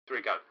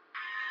we go.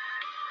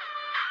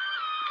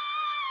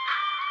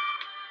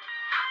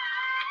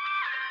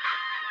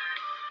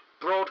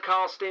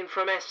 Broadcasting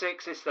from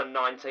Essex, it's the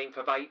 19th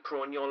of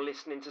April and you're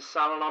listening to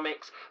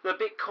Salonomics. The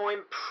Bitcoin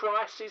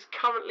price is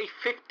currently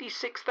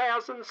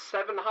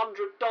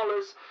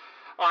 $56,700.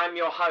 I'm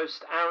your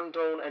host, Aaron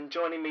Dawn, and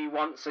joining me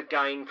once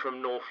again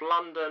from North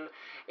London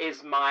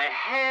is my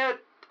hair,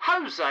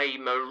 Jose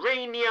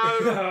Mourinho.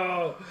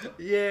 Oh,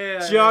 yeah.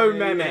 Joe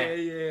Mehmet.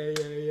 Yeah.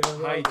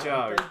 Hey,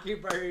 Joe. Thank you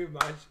very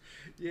much.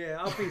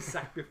 Yeah, I've been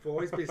sacked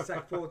before. He's been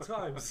sacked 4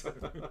 times.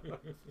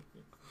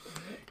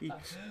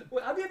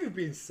 Well, have you ever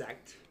been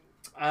sacked?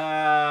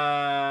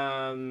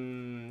 Yeah,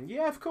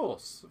 of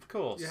course.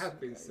 You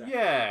have been sacked.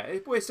 Yeah,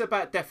 it's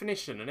about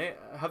definition, isn't it?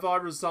 Have I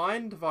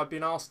resigned? Have I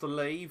been asked to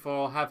leave,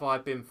 or have I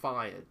been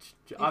fired?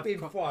 I've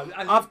been fired.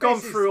 I've gone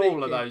through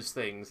all of those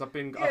things. I've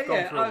gone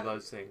through all of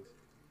those things.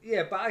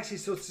 Yeah, but actually,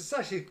 so to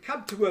actually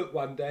come to work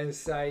one day and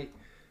say,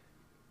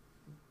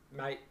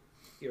 "Mate,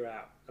 you're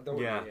out. I don't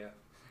want you here."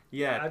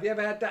 Yeah. Have you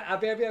ever had that?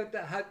 Have you ever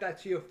had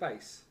that to your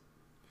face?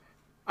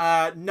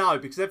 No,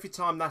 because every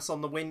time that's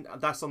on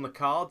the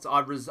cards,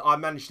 I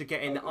managed to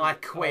get in. I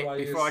quit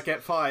before I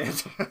get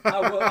fired.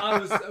 I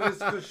was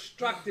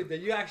constructive that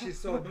you actually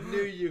sort of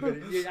knew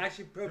you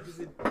actually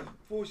purposely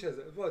forced us.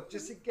 What,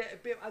 just to get a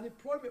bit of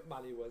unemployment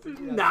money, was it?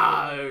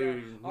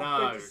 No.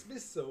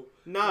 Dismissal.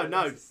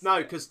 No,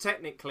 because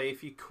technically,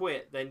 if you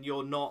quit, then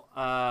you're not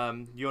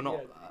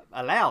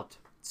allowed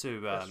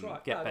to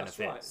get benefits.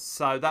 Right.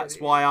 So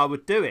that's why I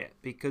would do it,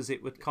 because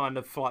it would kind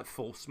of like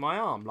force my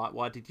arm. Like,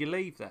 why did you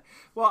leave there?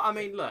 Well, I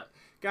mean, look,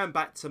 going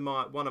back to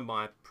one of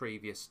my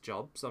previous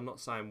jobs, I'm not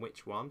saying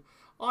which one,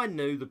 I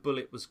knew the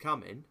bullet was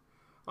coming.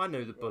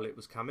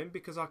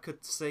 Because I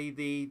could see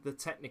the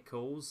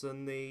technicals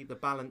and the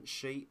balance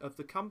sheet of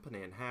the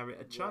company and how it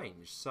had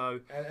changed. So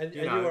and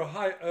you were a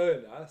high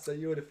earner, so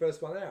you were the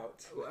first one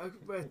out.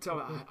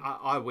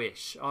 I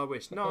wish.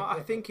 No, I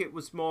think it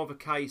was more of a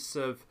case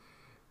of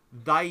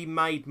they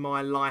made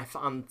my life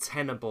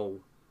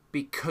untenable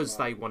because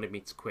they wanted me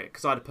to quit,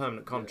 because I had a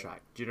permanent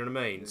contract. Do you know what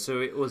I mean? Yeah. So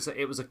it was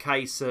a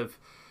case of,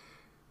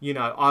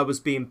 I was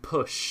being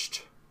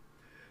pushed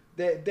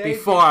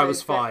before I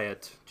was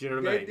fired. Do you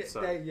know what I mean?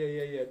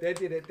 Yeah. They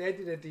did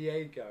a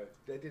Diego.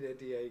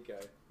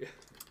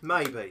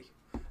 Maybe.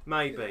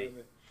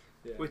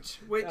 Yeah. Which.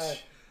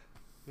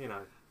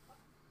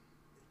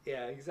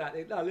 Yeah,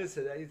 exactly. No,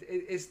 listen,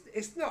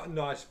 it's not a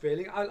nice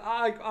feeling.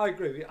 I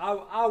agree with you.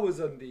 I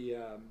was on the.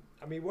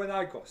 When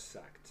I got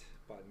sacked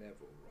by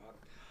Neville, right?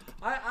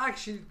 I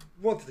actually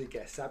wanted to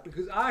get sacked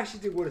because I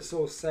actually did want to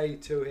sort of say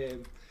to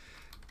him,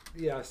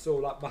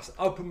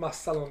 open my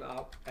salon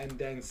up and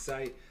then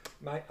say,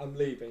 "Mate, I'm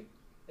leaving."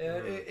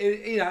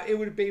 It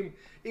would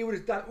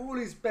have done all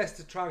his best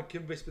to try and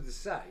convince me to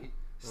stay,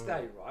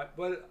 right?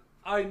 But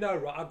I know,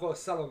 right? I've got a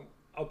salon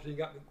opening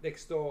up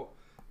next door.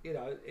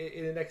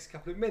 In the next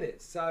couple of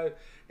minutes. So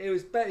it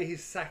was better he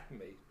sacked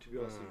me, to be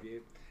honest with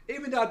you.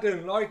 Even though I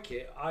didn't like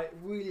it, I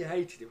really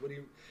hated it when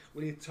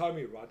he told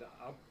me, right,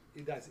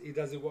 he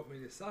doesn't want me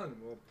in the salon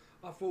anymore.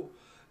 I thought,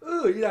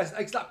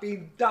 it's like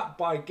being dumped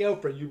by a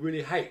girlfriend you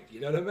really hate, you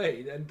know what I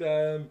mean? And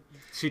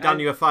she done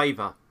you a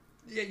favour.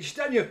 Yeah, she's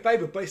done you a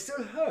favour, but it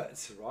still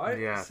hurts, right?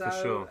 Yeah, for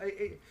sure.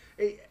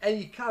 And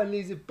you kind of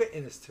lose a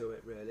bitterness to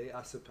it, really,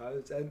 I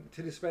suppose. And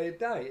to this very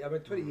day,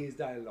 20 years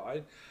down the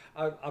line,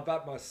 I've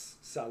had my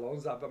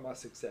salons, I've had my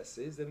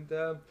successes, and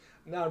now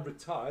I'm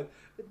retired,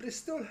 but it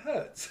still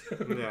hurts.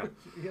 Yeah.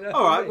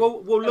 All right.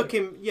 Well,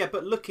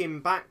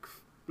 looking back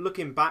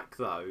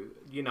though,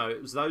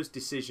 it was those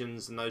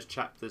decisions and those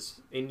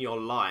chapters in your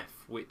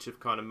life which have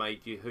kind of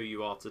made you who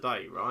you are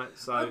today, right?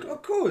 So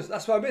of course,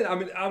 that's what I mean.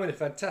 I'm in a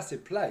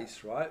fantastic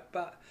place, right?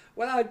 But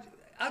I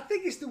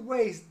think it's the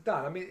way it's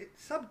done.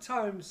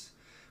 Sometimes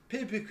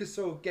people can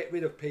sort of get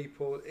rid of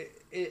people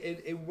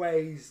in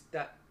ways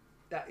that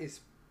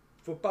is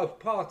for both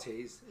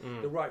parties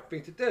the right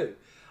thing to do.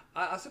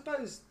 I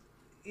suppose,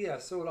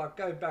 sort of like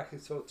going back in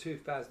sort of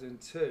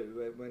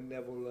 2002 when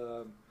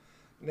Neville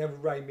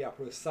rang me up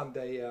on a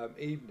Sunday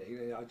evening,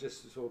 and I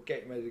just sort of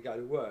getting ready to go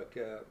to work,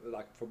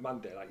 like for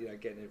Monday, getting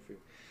everything,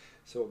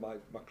 sort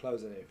of my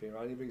clothes and everything.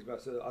 Right? And he rings me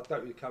up, so I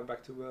don't really come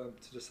back to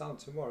the Sun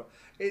tomorrow.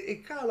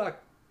 It kind of like,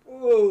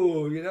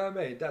 oh, you know what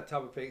I mean? That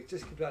type of thing. It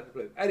just comes out of the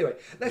blue. Anyway,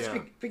 let's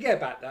forget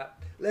about that.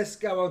 Let's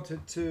go on to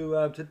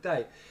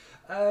today.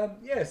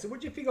 So what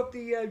do you think of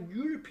the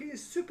European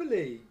Super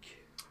League?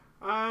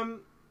 I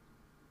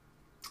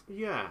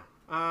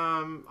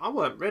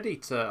weren't ready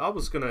to. I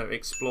was going to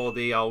explore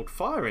the old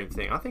firing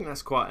thing. I think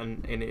that's quite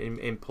an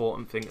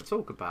important thing to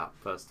talk about,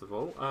 first of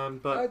all.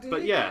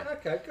 But yeah.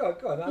 Okay, go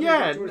on.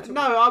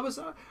 I was.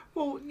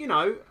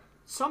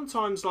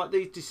 Sometimes like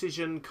these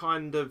decisions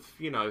kind of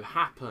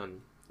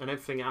happen, and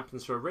everything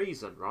happens for a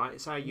reason, right?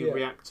 It's how you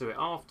react to it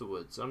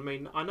afterwards. I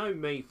know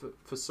me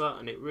for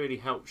certain. It really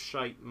helped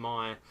shape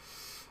my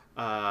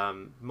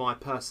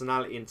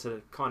personality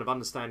into kind of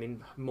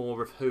understanding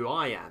more of who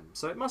I am.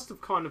 So it must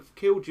have kind of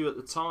killed you at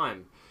the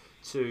time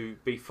to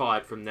be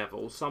fired from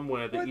Neville,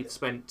 somewhere that you'd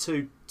spent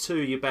two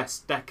of your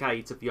best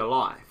decades of your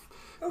life.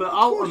 But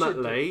course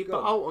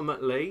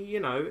ultimately, you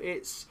know,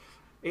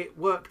 it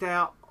worked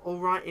out all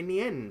right in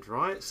the end,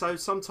 right? So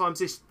sometimes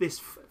this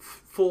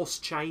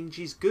forced change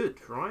is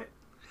good, right?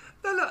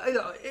 No,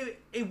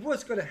 it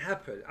was going to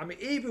happen. I mean,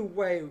 either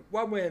way,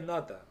 one way or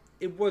another,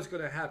 it was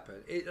going to happen.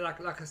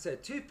 Like I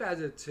said,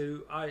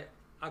 2002, I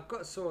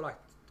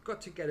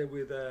got together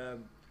with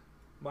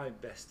my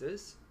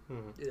investors.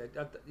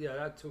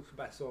 That talks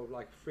about sort of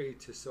like 3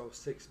 to sort of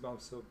 6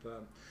 months of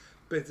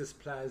business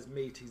plans,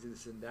 meetings,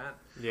 this and that.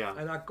 Yeah.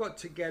 And I got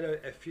together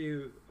a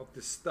few of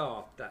the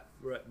staff that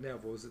were at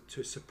Neville's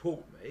to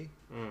support me.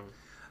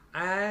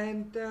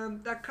 And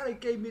that kind of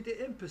gave me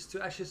the impetus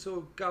to actually sort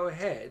of go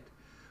ahead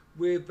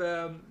with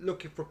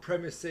looking for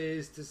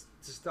premises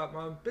to start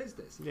my own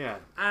business. Yeah.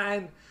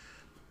 And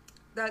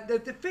that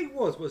the thing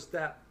was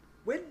that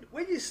when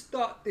you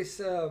start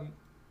this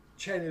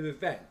chain of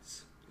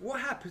events,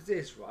 what happens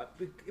is, right,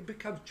 it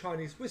becomes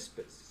Chinese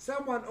whispers.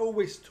 Someone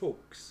always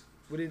talks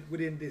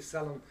within these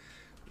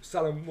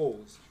salon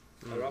walls,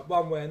 right,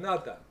 one way or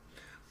another.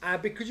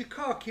 And because you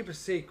can't keep a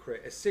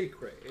secret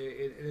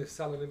in a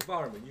salon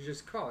environment, you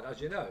just can't, as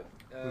you know.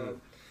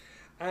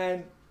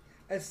 And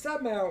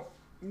somehow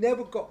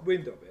never got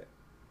wind of it,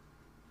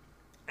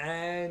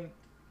 and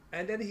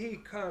then he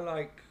kind of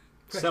like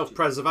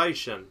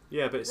self-preservation.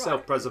 Yeah, but it's Right.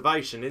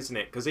 self-preservation, isn't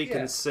it? Because he Yeah.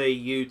 can see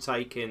you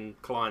taking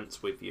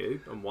clients with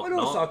you and But whatnot,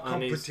 also and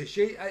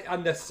competition,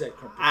 unnecessary and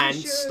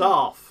competition,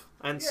 staff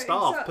Yeah,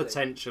 exactly.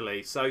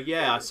 potentially. So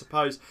yeah, I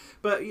suppose.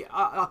 But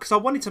because I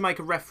wanted to make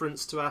a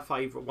reference to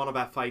one of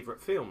our favourite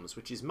films,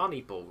 which is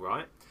Moneyball,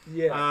 right?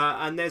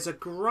 Yeah, And there's a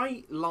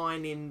great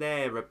line in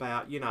there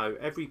about, you know,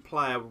 every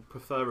player would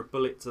prefer a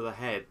bullet to the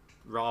head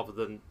rather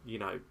than, you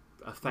know,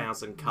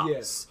 1,000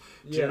 cuts.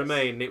 Do you know what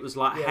I mean? It was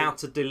like Yeah. how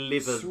to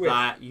deliver Swift.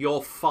 that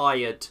 "you're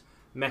fired"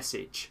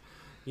 message.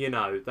 You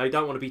know, they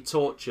don't want to be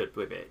tortured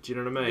with it. Do you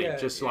know what I mean? Yeah,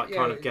 Just like yeah,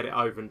 kind of get it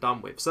over and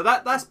done with. So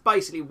that's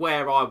basically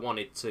where I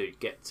wanted to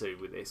get to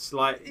with this.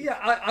 Like,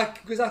 yeah,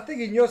 because I think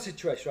in your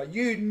situation, right,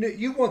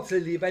 you wanted to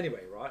leave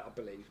anyway, right? I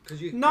believe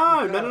because you. no.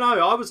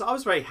 I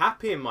was very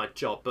happy in my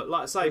job, but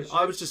like I say, Was you?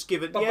 I was just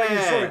given. But you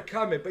saw it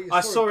coming.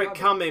 I saw it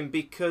coming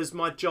because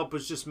my job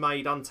was just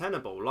made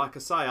untenable. Like I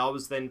say, I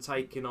was then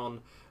taking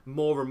on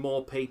more and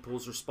more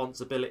people's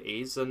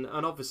responsibilities, and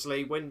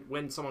obviously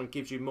when someone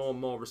gives you more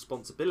and more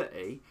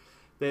responsibility,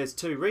 there's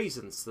two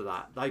reasons to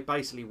that. They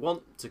basically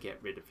want to get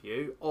rid of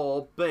you,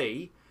 or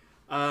B,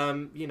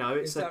 you know,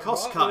 it's a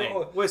cost cutting.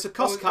 Well, it's a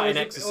cost cutting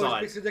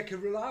exercise. Because they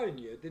can rely on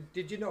you.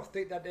 Did you not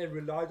think that they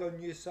relied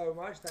on you so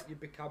much that you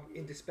become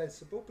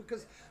indispensable?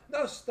 Because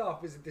no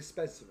staff is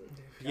indispensable.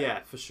 Okay?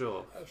 Yeah, for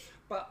sure.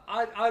 But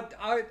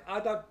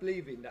I don't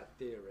believe in that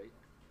theory.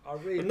 I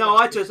really No,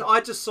 don't. I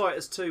just saw it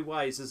as two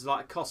ways, as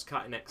like a cost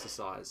cutting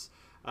exercise.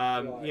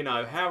 Right. You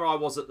know how I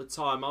was at the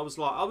time. I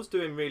was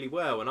doing really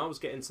well and I was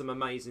getting some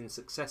amazing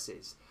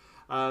successes.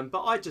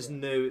 But I just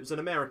knew it was an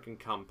American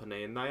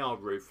company and they are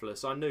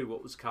ruthless. I knew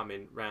what was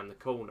coming round the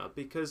corner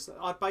because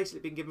I'd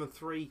basically been given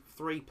three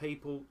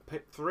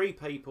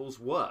people's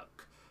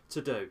work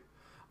to do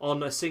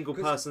on a single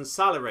person's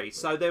salary.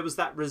 So there was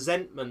that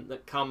resentment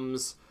that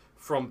comes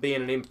from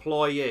being an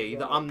employee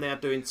that I'm now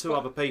doing two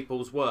other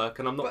people's work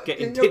and I'm not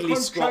getting diddly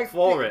squat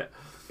for it.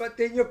 But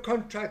then your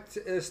contract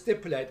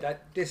stipulate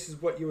that this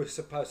is what you were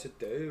supposed to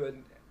do,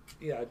 and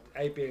you know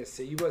A, B, and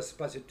C. You weren't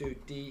supposed to do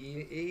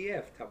D, E,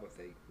 F type of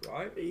thing,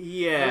 right?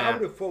 Yeah. And I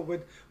would have thought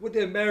with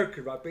the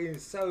American, right, being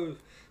so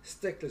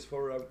sticklers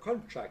for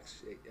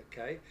contracts,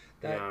 okay,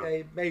 that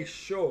they made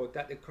sure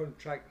that the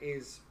contract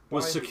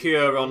was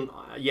secure on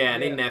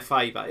and in their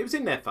favour. It was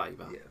in their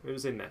favour. Yeah. It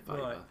was in their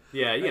favour. Right.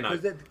 Yeah, you know.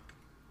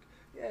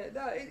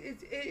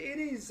 It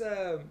is.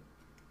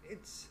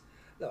 It's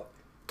look.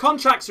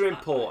 Contracts are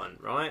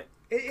important, right?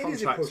 It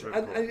is important,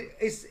 and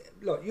it's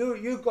look.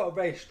 You've got a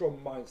very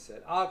strong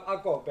mindset.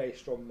 I've got a very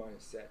strong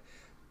mindset.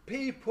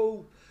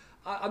 People,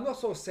 I'm not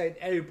sort of saying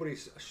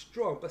everybody's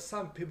strong, but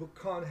some people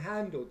can't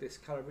handle this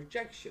kind of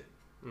rejection.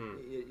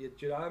 Do you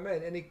know what I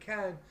mean? And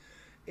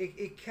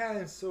it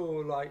can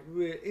sort of like,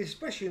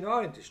 especially in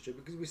our industry,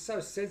 because we're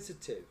so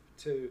sensitive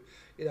to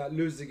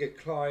losing a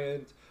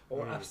client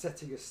or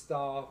upsetting a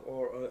staff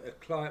or a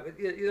client.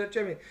 You know what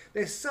I mean?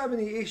 There's so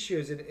many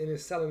issues in a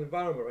salon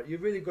environment, right?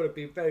 You've really got to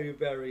be very,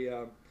 very,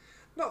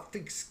 not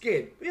thick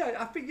skin. Yeah,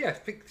 I think,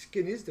 thick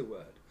skin is the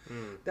word.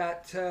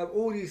 That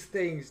all these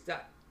things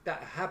that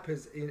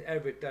happens in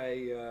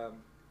everyday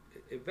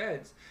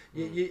events,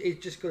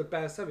 it's just got to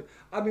bounce over.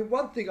 I mean,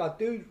 one thing I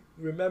do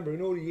remember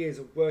in all the years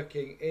of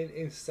working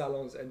in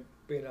salons and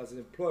being as an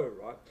employer,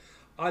 right?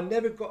 I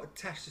never got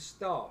attached to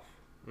staff.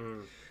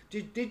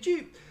 Did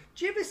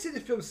you ever see the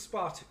film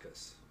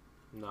Spartacus?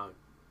 No.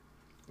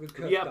 With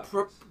Kirk Yeah,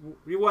 Douglas?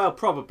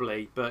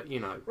 probably, but you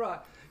know. Right.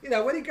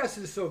 When he goes to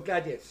the sort of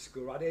gladiator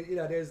school, right?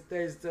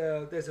 There's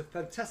a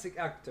fantastic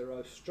actor,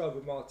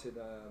 Strover Martin,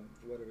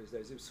 whatever his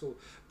name is. He's sort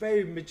of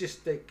very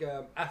majestic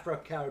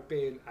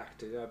Afro-Caribbean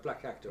actor,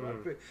 black actor,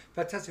 right?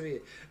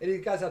 Fantastic. And he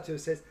goes up to him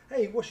and says,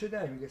 "Hey, what's your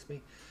name?" He gets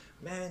me,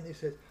 "Man," he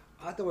says,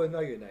 "I don't want to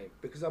know your name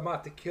because I might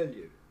have to kill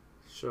you."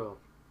 Sure.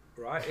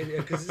 right?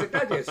 Because it's a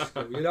gladiator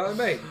school, you know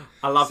what I mean?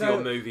 I love So-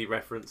 your movie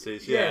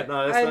references. Yeah, Yeah,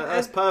 no,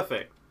 that's and-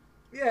 perfect.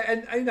 Yeah,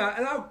 and you know,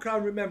 and I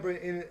can't remember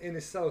in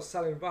a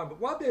salon environment.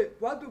 While they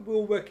were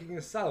all working in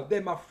a salon,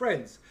 they're my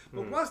friends.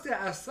 But once they're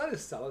outside the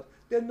salon,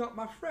 they're not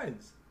my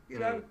friends. You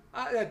know,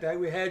 at that day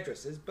we're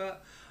hairdressers,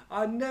 but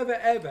I never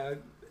ever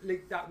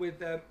linked up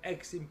with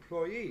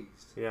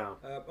ex-employees Yeah.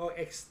 or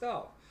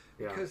ex-staff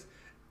Yeah. because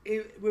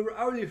we were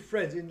only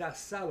friends in that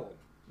salon,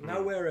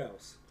 nowhere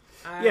else.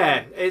 And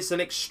Yeah, it's an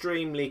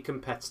extremely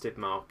competitive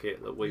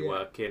market that we Yeah.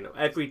 work in.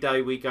 Every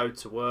day we go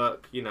to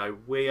work, you know,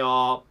 we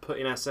are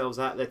putting ourselves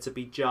out there to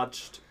be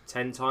judged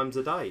 10 times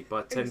a day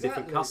by 10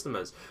 different Exactly.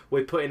 customers.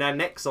 We're putting our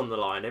necks on the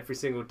line every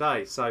single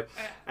day. So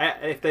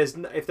if there's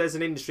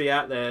an industry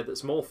out there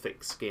that's more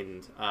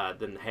thick-skinned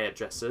than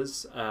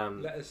hairdressers,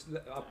 let us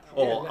know.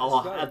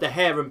 or the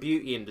hair and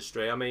beauty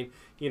industry, I mean,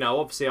 you know,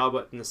 obviously I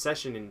worked in the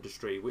session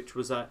industry, which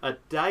was a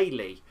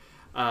daily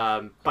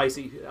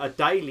basically a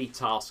daily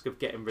task of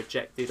getting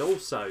rejected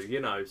also, you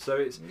know. So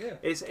it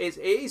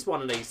is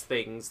one of these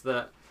things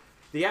that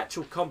the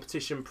actual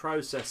competition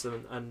process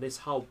and this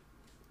whole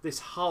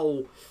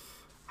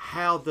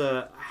how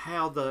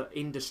the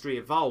industry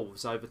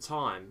evolves over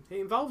time, it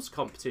involves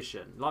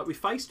competition. Like we're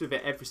faced with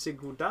it every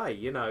single day,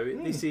 you know.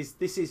 This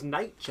is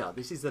nature.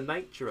 This is the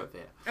nature of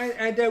it.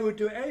 And they will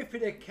do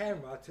everything they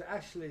can, right, to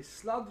actually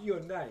slander your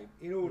name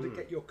in order to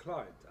get your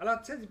client. And I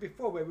told you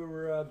before when we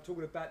were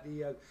talking about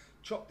the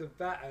chop the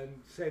vat and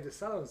save the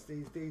salons,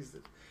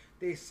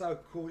 these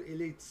so-called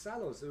elite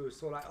salons who were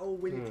sort of like all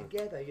winning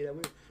together, you know.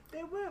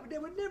 They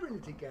were never in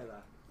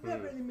together,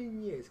 never in a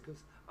million years.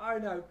 Because I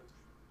know,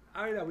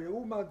 with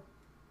all my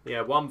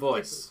one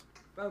voice.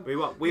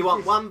 people, We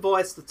want one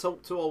voice to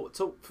talk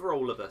for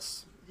all of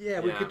us. Yeah,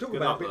 we could talk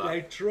good about luck it a bit with that.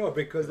 later on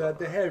because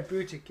the hair and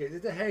beauty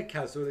kids, the hair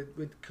council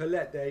with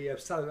Colette, they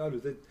salon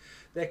owners,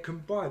 they're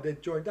combined, they're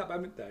joined up,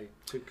 haven't they?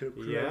 To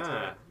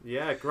create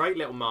Yeah, great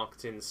little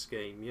marketing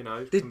scheme, you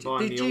know, Did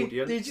combine the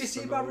audience. Did you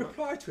see and my all that.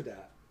 reply to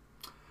that?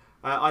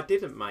 I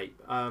didn't, mate.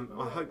 I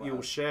hope wow.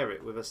 you'll share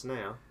it with us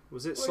now.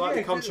 Was it Well,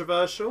 slightly yeah, 'cause-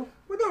 controversial?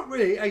 Well, not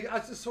really. I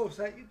just sort of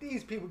say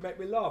these people make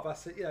me laugh. I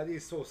said, you know,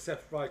 these sort of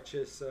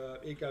self-righteous,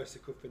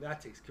 egotistical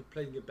fanatics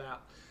complaining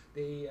about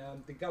the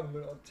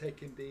government not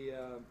taking the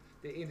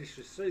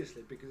industry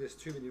seriously because there's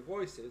too many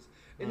voices,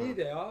 and here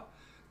they are.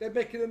 They're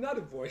making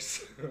another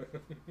voice.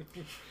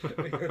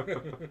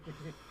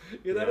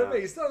 You know what I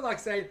mean? It's not like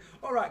saying,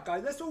 "All right,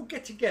 guys, let's all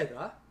get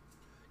together."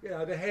 You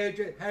know, the hair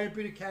and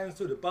beauty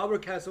council, the barber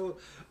council,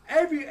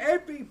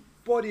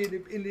 everybody in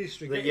the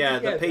industry.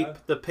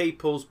 The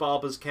People's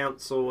Barbers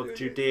Council of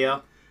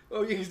Judea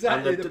Oh,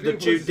 exactly. and the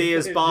People's-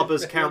 Judea's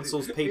Barbers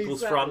Council's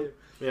People's Exactly. Front.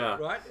 Yeah.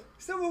 Right?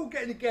 So we're all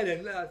getting together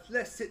and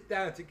let's sit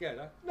down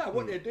together. No,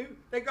 what they do,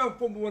 they go and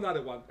form one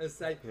other one and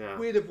say, Yeah.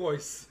 we're the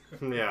voice.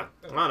 Yeah,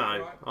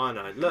 I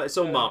know. Look, it's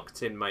all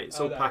marketing, mate. It's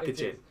all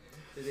packaging.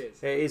 It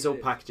is. It is all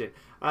packaging.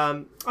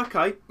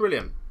 Okay,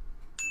 brilliant.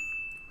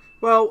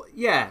 Well,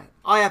 yeah,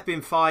 I have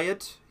been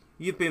fired.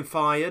 You've been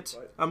fired,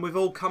 Right. and we've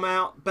all come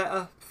out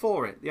better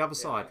for it. The other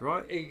side,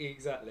 right?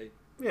 Exactly.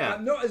 Yeah.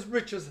 But not as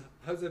rich as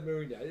Jose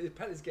Mourinho.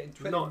 Apparently he's getting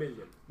 20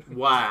 million.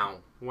 Wow.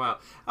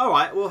 All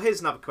right. Well,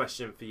 here's another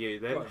question for you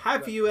then. Right,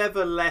 Have right. you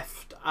ever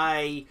left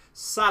a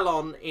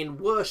salon in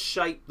worse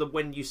shape than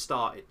when you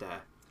started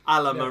there,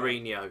 a la Never.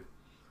 Mourinho?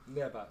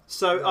 Never.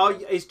 So,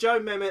 Never. is Joe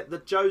Mehmet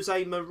the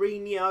Jose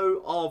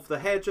Mourinho of the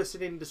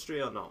hairdressing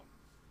industry or not?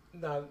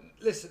 No,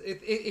 listen,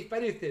 if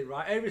anything,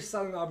 right, every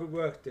salon I've ever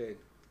worked in,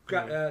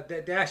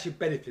 they actually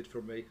benefit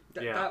from me.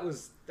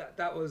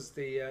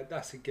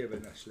 That's a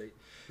given, actually.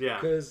 Yeah.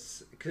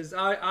 Because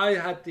I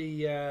had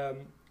the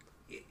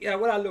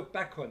when I look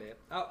back on it,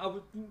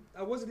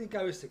 I wasn't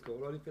egoistical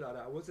or anything like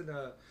that. I wasn't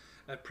a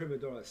prima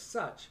donna as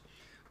such,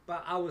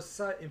 but I was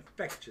so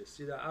infectious.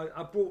 You know,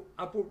 I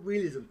brought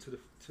realism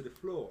to the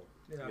floor.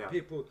 You know, Yeah.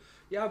 people.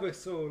 You either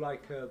saw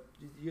like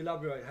you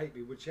love me or hate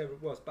me, whichever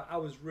it was, but I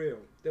was real.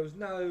 There was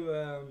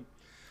no.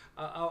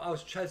 I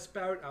was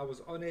transparent. I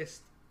was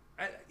honest.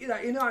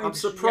 I'm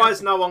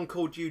surprised no one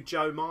called you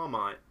Joe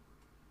Marmite.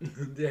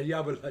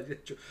 Yeah,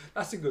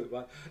 that's a good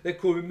one. They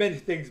call me many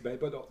things, mate,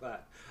 but not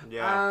that.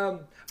 Yeah. And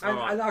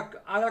Alright.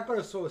 I got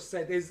to sort of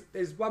say,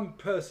 there's one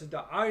person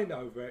that I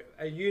know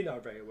and you know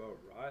very well,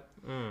 right?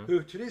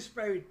 Who to this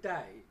very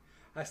day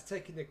has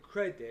taken the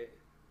credit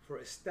for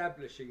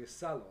establishing a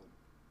salon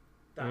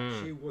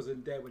that she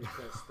wasn't there when it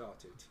first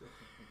started.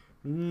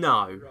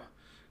 No. Right.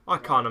 I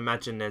can't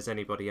imagine there's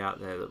anybody out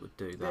there that would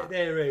do that.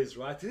 There is,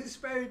 right? To this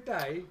very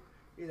day,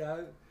 you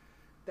know,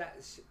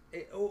 that's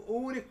it,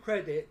 all the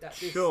credit that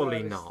this Surely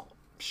salon is- not.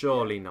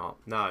 Surely not.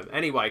 No.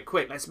 Anyway,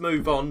 quick. Let's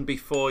move on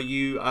before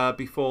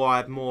I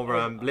have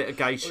more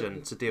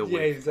litigation to deal Yeah,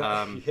 with.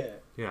 exactly.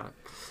 Yeah.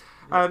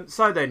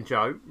 So then,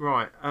 Joe.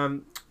 Right.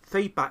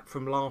 Feedback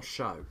from last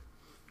show.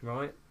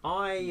 Right.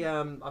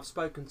 I've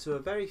spoken to a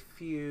very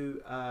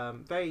few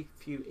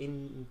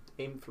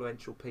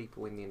influential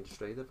people in the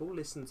industry. They've all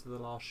listened to the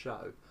last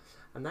show,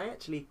 and they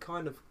actually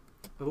kind of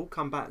have all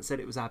come back and said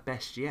it was our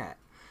best yet.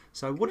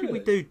 So what did we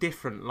Really? do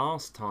different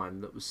last time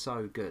that was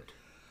so good?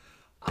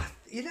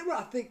 You know what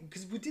I think?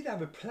 Because we didn't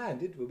have a plan,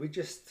 did we? We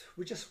just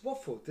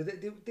waffled.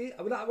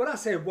 When I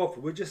say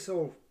waffle, we just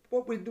sort of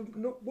what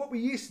we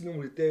used to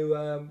normally do.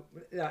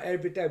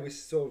 Every day we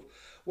sort of,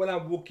 when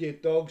I'm walking your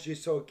dogs, you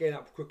sort of getting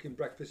up cooking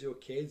breakfast for your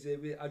kids.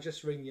 I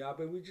just ring you up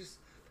and we just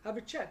have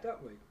a chat,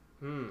 don't we?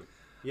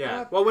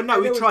 Yeah.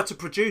 We try to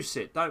produce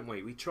it, don't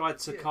we? We try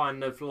to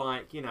kind of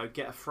like,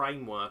 get a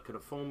framework and a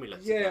formula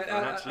together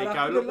and actually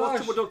go, look,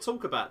 what we'll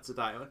talk about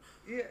today.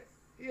 Yeah.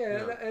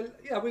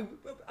 I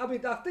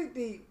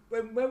think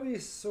when we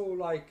saw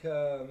like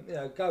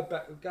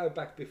go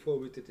back before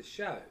we did the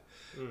show,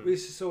 we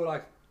used to sort of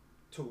like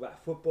talk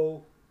about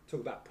football,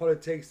 talk about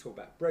politics, talk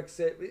about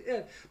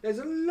Brexit. There's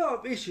a lot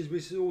of issues we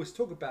should always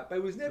talk about, but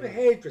it was never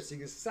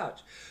hairdressing as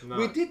such. No.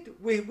 We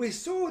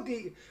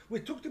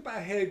talked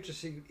about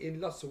hairdressing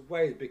in lots of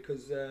ways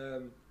because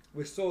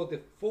we saw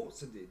the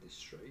faults in the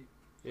industry,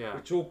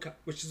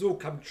 which has all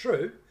come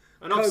true.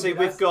 And obviously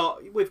we've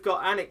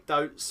got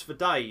anecdotes for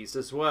days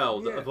as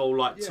well that have all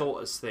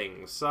taught us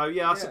things. So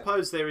I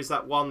suppose there is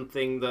that one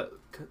thing that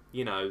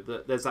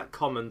that there's that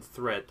common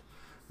thread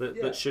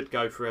that should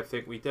go through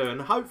everything we do,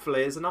 and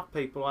hopefully there's enough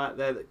people out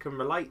there that can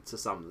relate to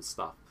some of the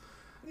stuff.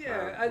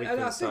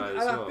 I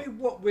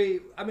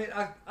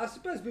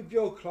suppose with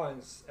your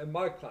clients and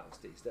my clients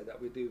these days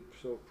that we do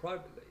sort of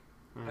privately,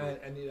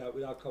 and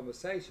with our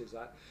conversations,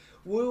 like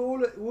we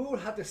all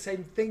have the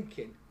same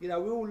thinking. We're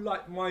all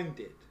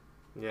like-minded.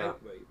 Yeah.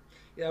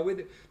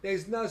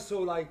 There's no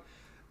sort of like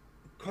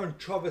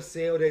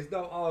controversy or there's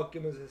no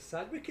arguments as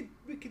such. We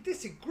could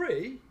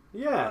disagree.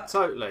 Yeah,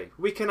 totally.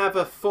 We can have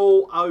a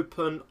full,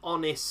 open,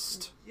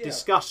 honest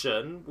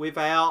discussion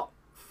without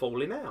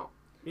falling out.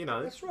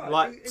 That's right.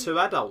 Like two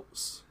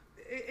adults.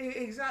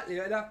 Exactly,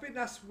 and I think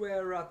that's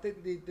where I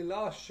think the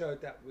last show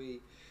that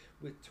we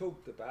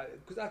talked about,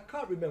 because I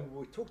can't remember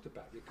what we talked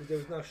about because there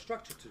was no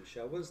structure to the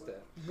show, was there?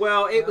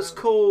 Well, it was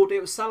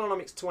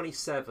Salonomics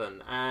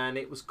 27, and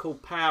it was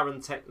called Power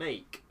and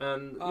Technique,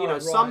 and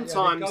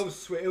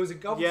sometimes it was a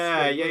golf swing.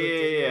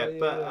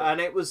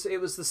 And it was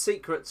the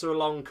secret to a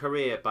long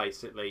career,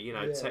 basically.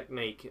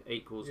 Technique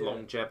equals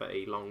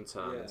longevity, long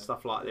term, and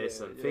stuff like this,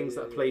 and things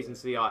that are pleasing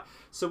to the eye.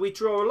 So we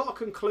draw a lot of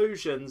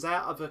conclusions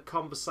out of a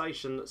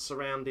conversation that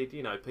surrounded,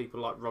 people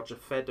like Roger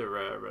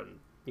Federer and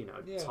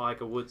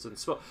Tiger Woods and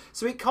so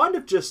it kind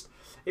of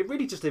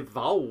really just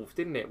evolved,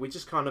 didn't it? We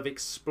just kind of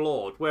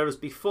explored, whereas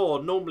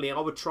before normally I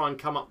would try and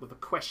come up with a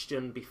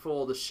question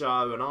before the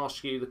show and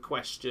ask you the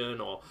question,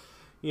 or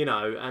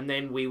and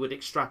then we would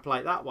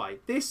extrapolate that way.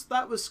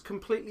 That was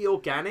completely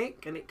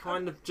organic, and it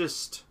kind of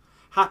just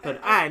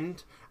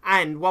happened.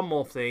 And one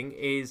more thing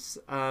is,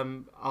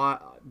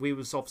 we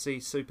was obviously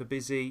super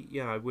busy,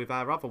 with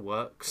our other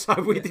work, so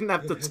we didn't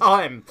have the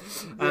time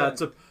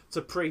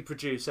to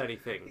pre-produce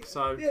anything.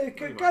 So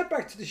go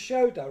back to the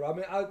show, though. I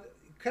mean,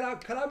 can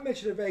I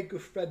mention a very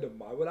good friend of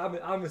mine? Well, I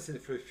haven't seen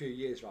him for a few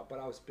years, right? But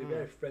I was been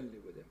very friendly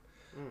with him.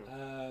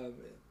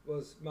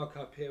 Was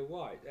Marco Pierre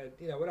White, and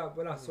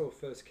when I sort of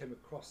first came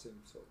across him,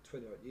 sort of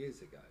 20 odd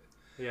years ago.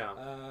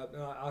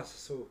 I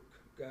sort of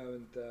go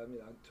and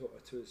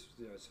talk to his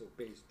sort of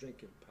be his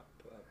drinking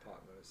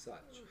partner as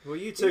such. Well,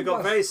 you two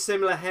got very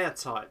similar hair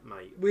type,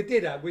 mate. We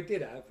did have,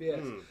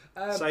 yes.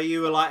 So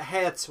you were like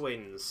hair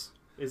twins.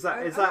 Was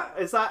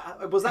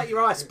that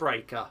your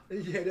icebreaker?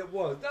 Yeah, it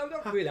was. No,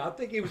 not really. I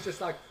think he was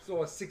just like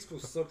sort of 6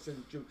 foot 6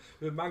 and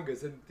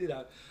mangas, and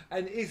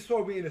and he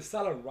saw me in the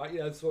salon, right?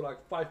 Sort of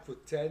like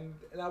 5'10",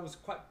 and I was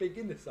quite big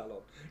in the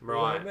salon.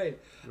 Right. You know what I mean?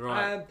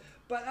 Right.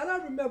 But I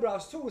remember I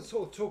was sort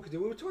of talking to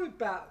him. We were talking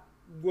about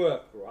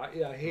work, right?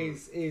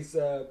 His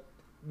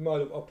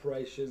mode of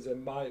operations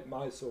and my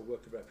sort of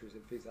work of reference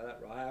and things like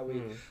that, right?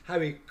 How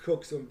he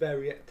cooks on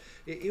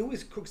he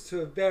always cooks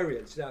to a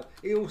variance.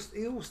 He all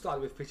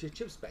started with fish and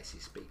chips,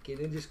 basically speaking,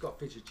 and just got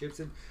fish and chips,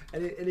 and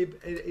it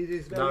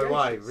is variations. No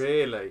way,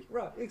 really?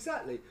 Right,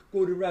 exactly.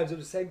 Gordon Ramsay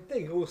did the same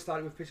thing. It all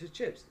started with fish and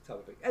chips, type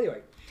of thing.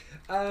 Anyway,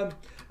 and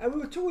we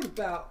were talking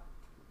about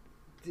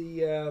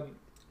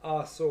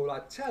our sort of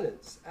like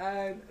talents,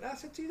 and I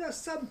said to him,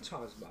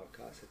 sometimes, Mark,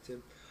 I said to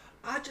him,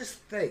 I just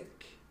think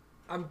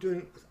I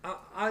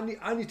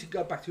need to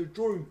go back to the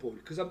drawing board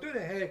because I'm doing a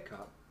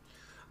haircut,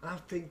 and I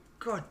think,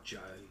 God, Joe,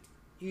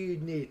 you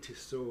need to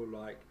sort of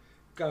like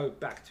go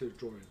back to the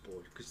drawing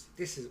board because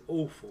this is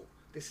awful.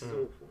 This is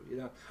awful,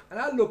 And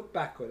I look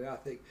back on it, I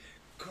think,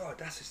 God,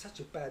 that's such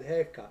a bad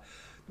haircut.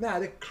 Now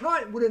the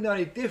client wouldn't know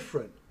any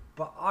different,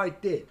 but I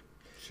did.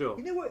 Sure.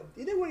 You know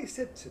what he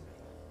said to me?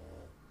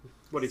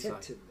 What did he say?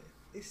 To me?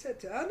 He said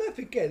to me, I'll never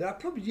forget. I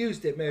probably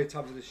used it many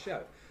times in the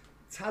show.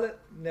 Talent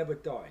never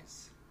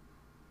dies.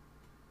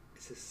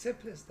 It's as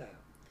simple as that.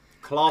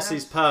 Class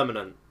is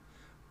permanent.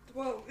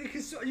 Well,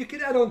 you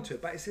can add on to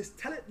it, but it says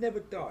talent never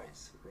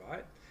dies,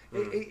 right?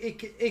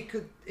 It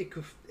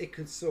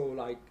could sort of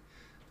like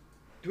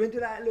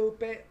dwindle out a little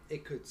bit.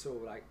 It could sort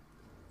of like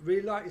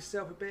relight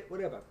itself a bit,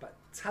 whatever. But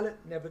talent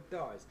never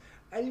dies,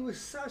 and he was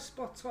so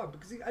spot on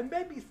because it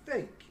made me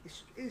think.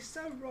 It's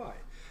so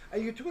right.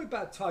 And you're talking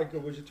about Tiger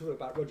Woods, you're talking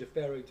about Roger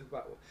Federer, you talk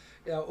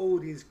about all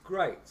these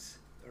greats,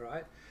 all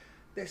right?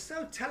 They're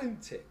so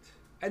talented,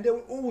 and they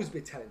will always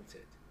be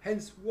talented.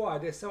 Hence why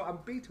they're so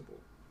unbeatable,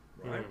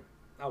 right?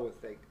 I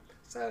would think.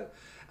 So,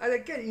 and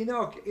again,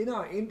 in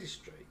our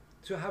industry,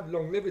 to have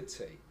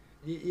longevity,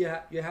 you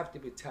have to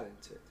be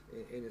talented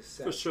in a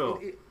sense. For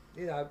sure. It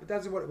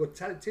doesn't matter what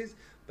talent is,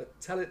 but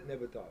talent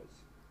never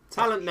dies.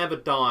 Talent never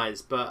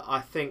dies, but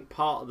I think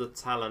part of the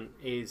talent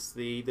is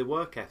the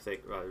work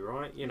ethic, though,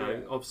 right?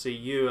 Obviously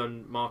you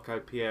and Marco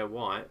Pierre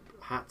White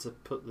had to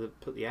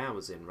put the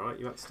hours in, right?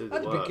 You had to do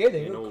the work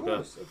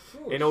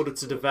in order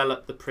to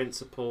develop the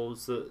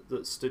principles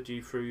that stood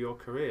you through your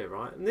career,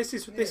 right? And this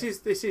is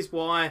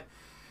why,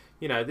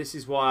 this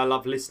is why I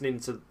love listening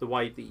to the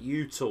way that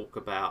you talk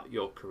about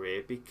your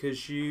career,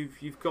 because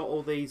you've got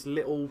all these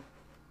little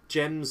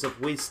gems of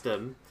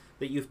wisdom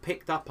that you've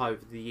picked up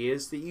over the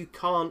years that you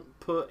can't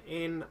put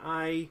in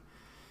a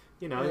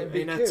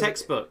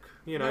textbook.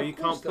 You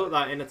can't put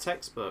that in a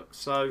textbook.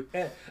 So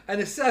and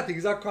the sad thing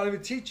is I can't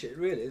even teach it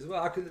really as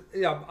well.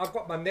 I've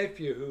got my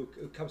nephew who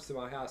comes to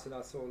my house, and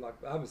I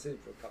haven't seen him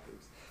for a couple of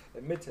weeks,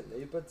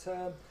 admittedly, but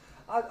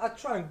I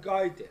try and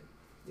guide him,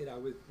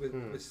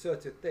 with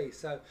certain things.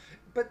 So,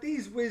 but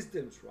these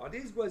wisdoms, right?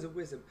 These words of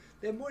wisdom,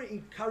 they're more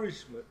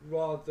encouragement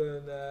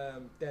rather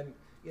than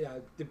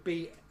the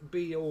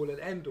be all and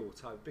end all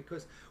type,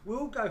 because we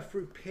all go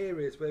through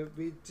periods where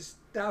we just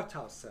doubt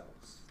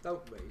ourselves,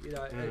 don't we?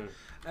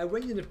 And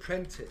when you're an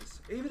apprentice,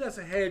 even as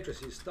a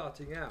hairdresser, you're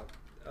starting out,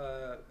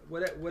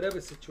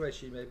 whatever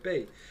situation you may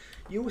be,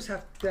 you always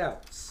have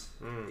doubts.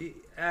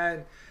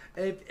 And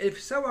if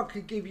someone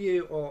could give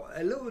you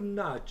a little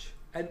nudge,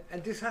 and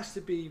this has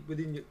to be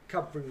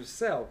come from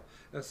yourself,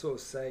 and sort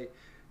of say,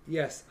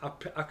 yes, I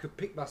could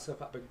pick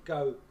myself up and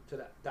go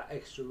to that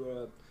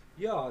extra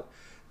yard.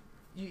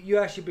 You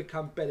actually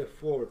become better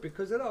for it,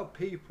 because a lot of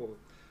people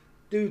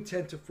do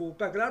tend to fall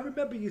back. And I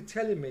remember you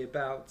telling me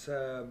about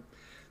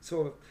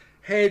sort of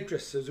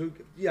hairdressers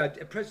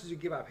apprentices who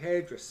give up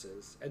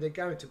hairdressers and they're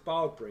going to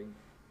barbering,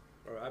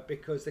 all right,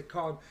 because they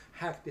can't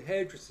hack the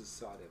hairdressers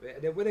side of it.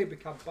 And then when they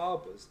become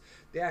barbers,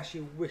 they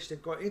actually wish they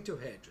got into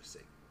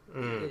hairdressing.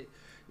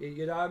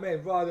 You know what I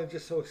mean? Rather than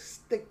just sort of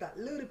stick that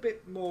little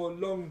bit more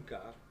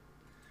longer.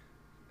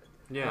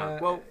 Yeah.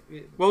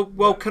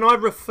 Well. Can I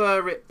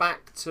refer it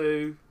back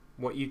to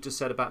what you just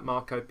said about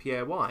Marco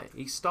Pierre White?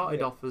 He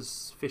started off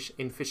as fish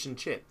and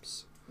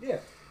chips.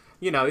 Yeah.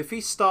 If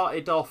he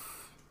started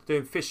off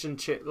doing fish and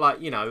chip, I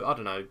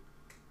don't know,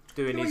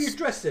 doing his. You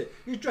dress it.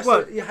 You dress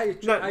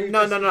it.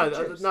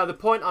 No. The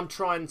point I'm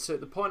trying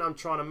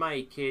to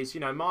make is,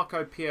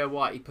 Marco Pierre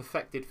White, he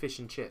perfected fish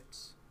and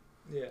chips.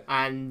 Yeah.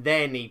 And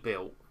then he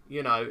built.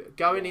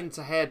 Going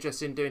into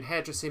hairdressing, doing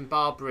hairdressing,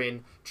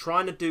 barbering,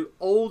 trying to do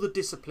all the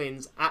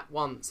disciplines at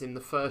once in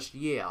the first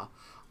year.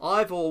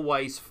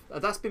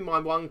 That's been my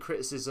one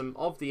criticism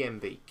of the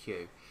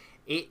MVQ.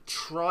 It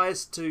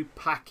tries to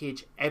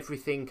package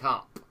everything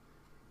up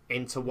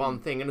into one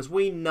thing. And as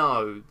we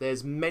know,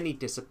 there's many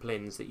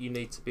disciplines that you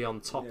need to be on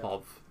top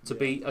of to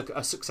be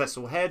a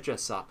successful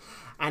hairdresser.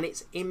 And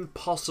it's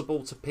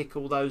impossible to pick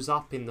all those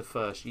up in the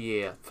first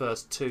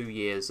 2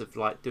 years of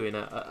doing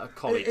a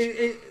college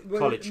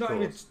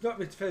course. Not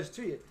with the first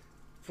 2 years.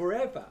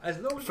 Forever, as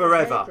long as you're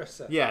a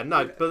hairdresser. Yeah,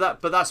 no,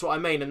 but that's what I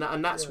mean,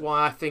 and that's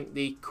why I think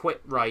the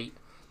quit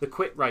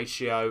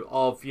ratio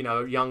of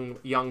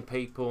young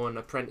people and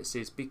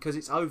apprentices, because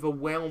it's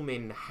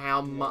overwhelming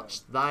how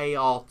much they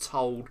are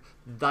told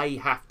they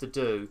have to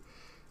do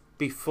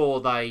before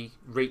they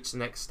reach the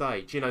next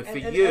stage.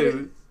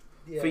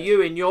 For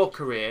you in your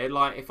career,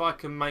 if I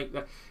can make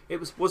that,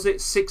 was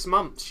it 6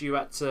 months you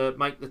had to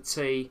make the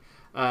tea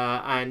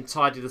and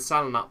tidy the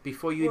salon up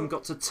before you even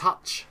got to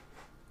touch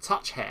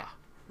hair.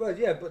 Well,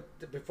 yeah,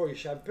 but before you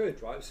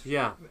shampooed, right?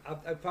 Yeah.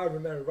 If I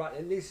remember right,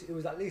 it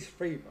was at least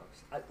 3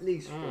 months. At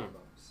least 3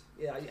 months.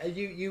 Yeah, and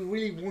you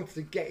really wanted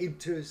to get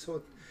into sort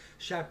of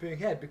shampooing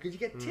hair because you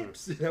get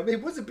tips.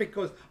 It wasn't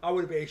because I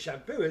wanted to be a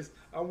shampooer.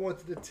 I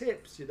wanted the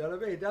tips. You know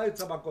what I mean? The only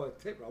time I got a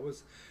tip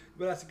was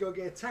when I had to go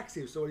get a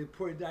taxi. So already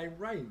pouring down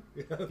rain.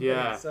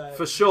 Yeah,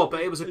 for sure.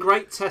 But it was a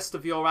great test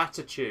of your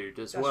attitude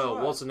as well,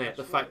 wasn't it?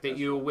 The fact that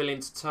you were willing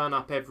to turn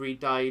up every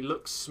day,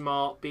 look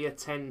smart, be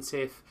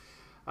attentive.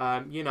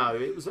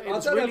 It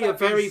was really a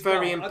very,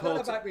 very important. I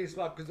don't know about being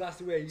smart because that's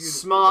the way you.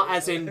 Smart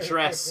as in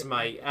dress,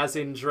 mate. As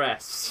in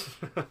dress.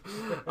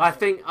 I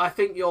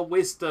think your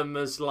wisdom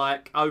has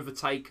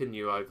overtaken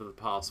you over the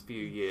past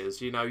few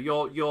years. Your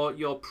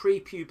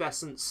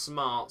prepubescent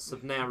smarts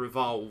have now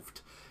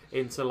evolved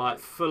into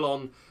full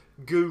on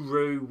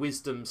guru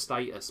wisdom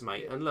status,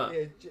 mate. And look,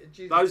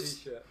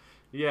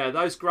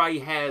 those grey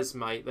hairs,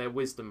 mate. They're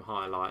wisdom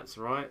highlights,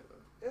 right?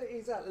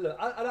 Exactly. Look,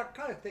 I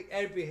kind of think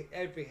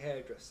every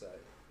hairdresser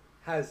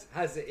has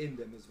it in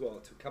them as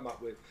well to come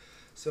up with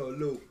sort of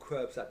little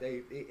quirks that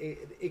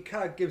it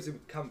kind of gives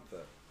them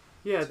comfort.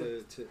 Yeah,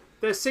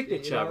 their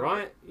signature,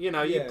 right? You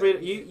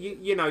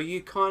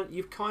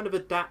kind of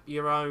adapt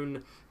your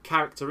own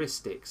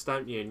characteristics,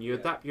 don't you? And you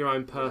adapt your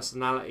own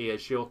personality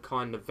as you're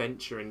kind of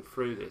venturing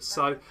through this.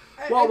 So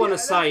what I want to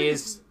say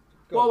is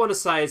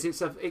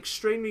it's an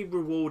extremely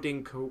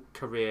rewarding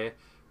career.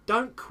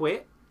 Don't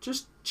quit.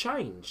 just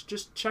change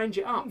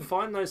it up.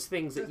 Find those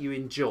things that you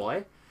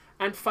enjoy,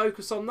 and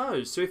focus on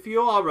those. So if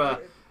you are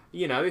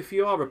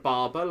a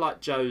barber like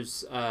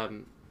Joe's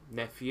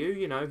nephew,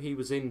 you know, he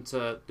was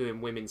into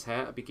doing women's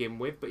hair to begin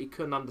with, but he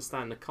couldn't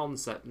understand the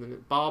concept, and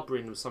then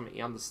barbering was something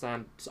he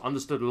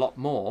understood a lot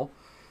more.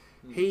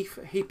 He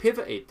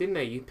pivoted, didn't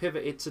he? He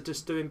pivoted to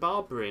just doing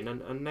barbering,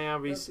 and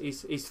now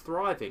he's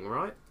thriving,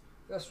 right?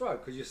 That's right,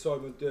 because you saw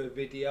him do a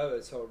video,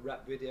 a sort of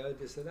rap video,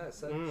 this and that.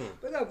 So,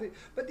 but no,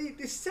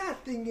 the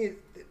sad thing is,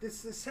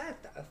 the sad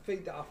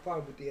thing that I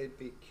find with the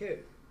NVQ,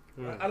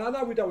 right? And I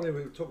know we don't want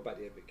to talk about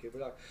the NVQ,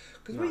 but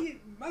because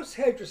most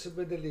hairdressers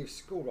when they leave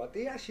school, right,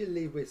 they actually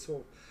leave with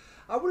sort of,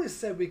 I wouldn't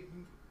say with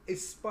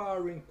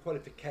inspiring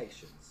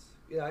qualifications.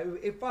 You know,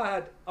 if I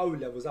had O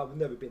levels, I would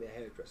never been a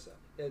hairdresser.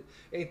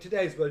 In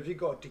today's world, if you've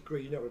got a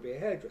degree, you're not going to be a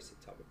hairdresser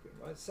type of thing,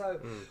 right? So,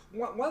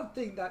 one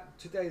thing that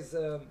today's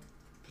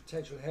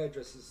potential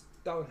hairdressers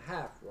don't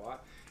have, right,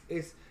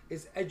 is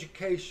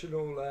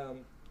educational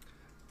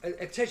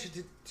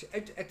attention to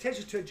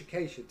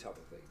education type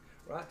of thing,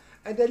 right?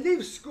 And they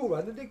leave school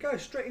and then they go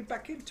straight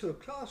back into a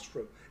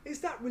classroom. Is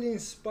that really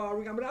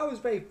inspiring? I mean, I was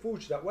very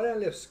fortunate when I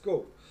left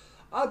school.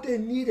 I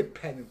didn't need a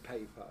pen and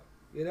paper.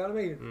 You know what I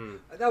mean?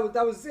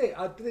 That was it.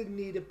 I didn't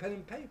need a pen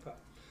and paper.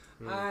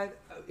 And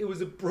it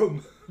was a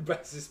broom,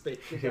 basically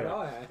speaking, that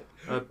I had.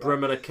 A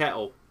broom and a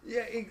kettle.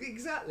 Yeah,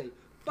 exactly.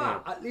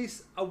 But at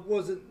least I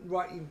wasn't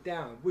writing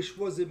down, which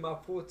wasn't my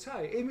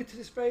forte. Even to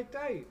this very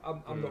day,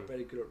 I'm not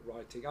very good at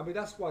writing. I mean,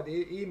 that's why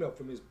the email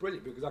from me is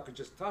brilliant, because I could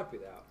just type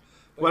it out.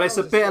 But well, it's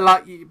a bit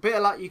like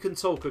you can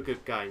talk a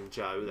good game,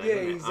 Joe. Then, yeah,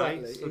 isn't it,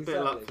 exactly. It's a bit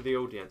of luck for the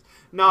audience.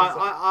 No,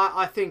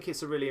 I think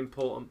it's a really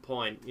important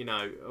point. You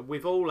know,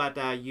 we've all had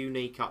our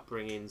unique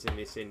upbringings in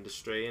this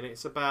industry, and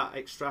it's about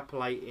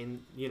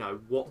extrapolating, you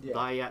know, what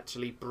they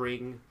actually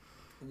bring.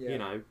 You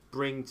know,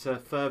 bring to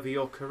further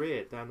your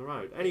career down the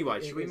road. Anyway,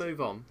 should we move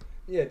on?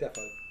 Yeah,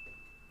 definitely.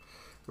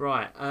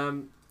 Right.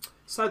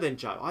 So then,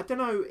 Joe, I don't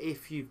know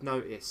if you've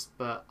noticed,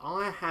 but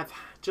I have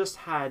just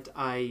had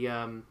a...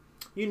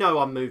 you know,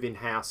 I'm moving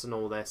house and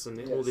all this,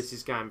 and all this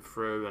is going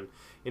through, and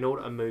in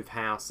order to move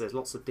house, there's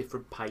lots of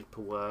different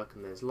paperwork,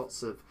 and there's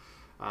lots of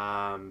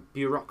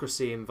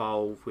bureaucracy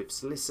involved with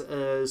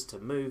solicitors to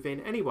move in.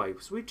 Anyway,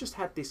 so we've just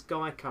had this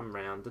guy come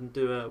round and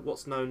do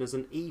what's known as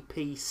an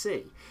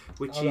EPC,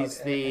 which is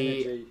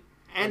the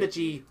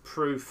energy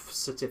proof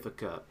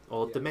certificate,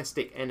 or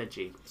domestic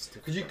energy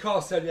certificate. Because you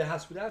can't sell your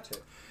house without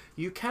it.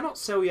 You cannot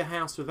sell your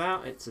house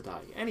without it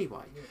today.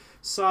 Anyway,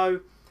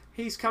 so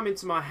he's come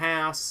into my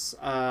house.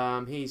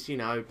 He's, you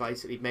know,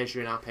 basically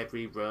measuring up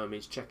every room.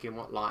 He's checking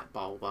what light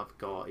bulb I've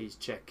got. He's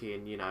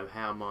checking, you know,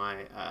 how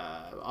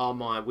are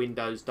my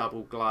windows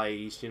double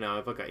glazed? You know,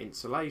 have I got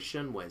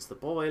insulation? Where's the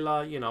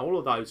boiler? You know, all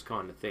of those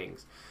kind of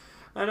things.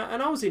 And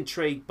I was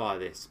intrigued by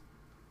this.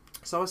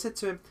 So I said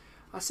to him,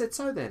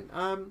 so then,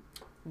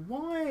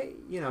 why,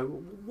 you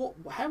know,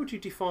 how would you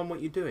define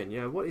what you're doing?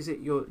 You know, what is it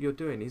you're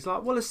doing? He's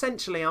like, well,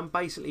 essentially, I'm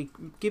basically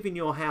giving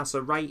your house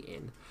a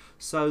rating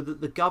so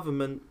that the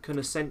government can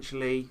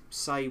essentially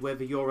say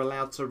whether you're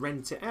allowed to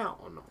rent it out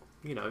or not.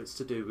 You know, it's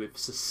to do with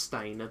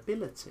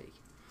sustainability.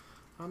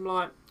 I'm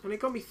like, and it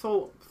got me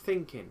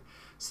thinking,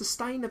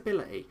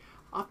 sustainability.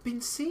 I've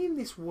been seeing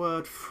this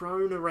word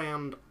thrown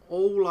around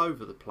all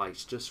over the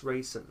place just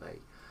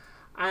recently.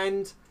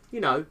 And, you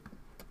know,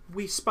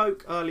 we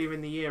spoke earlier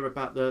in the year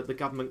about the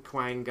government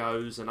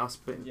quangos and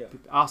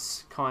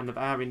us kind of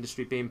our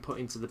industry being put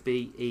into the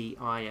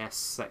BEIS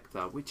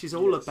sector, which is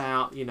all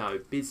about, you know,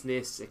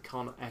 business,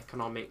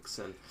 economics,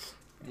 and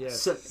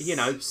you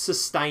know,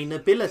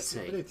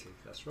 sustainability.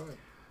 That's right.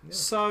 Yeah.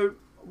 So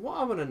what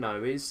I want to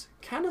know is,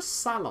 can a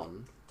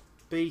salon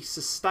be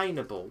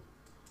sustainable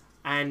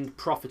and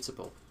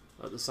profitable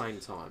at the same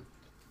time?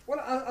 Well,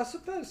 I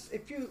suppose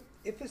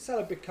if a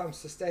salon becomes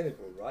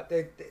sustainable, right,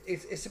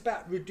 it's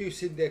about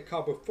reducing their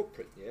carbon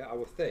footprint. Yeah, I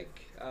would think.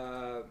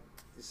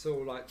 It's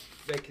all like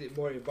making it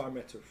more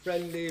environmental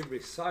friendly,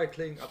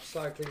 recycling,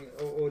 upcycling,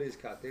 all these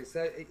kind of things.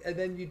 So, and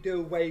then you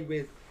do away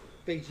with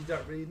things you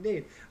don't really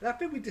need. And I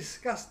think we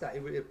discussed that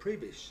in a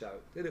previous show,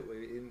 didn't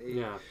we?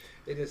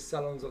 In the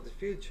salons of the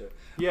future.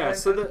 Yeah. And,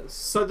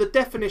 so the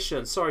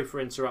definition. Sorry for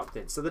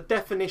interrupting. So the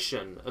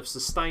definition of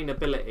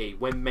sustainability,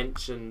 when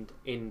mentioned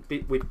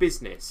with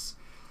business,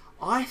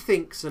 I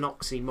think's an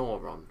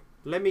oxymoron.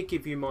 Let me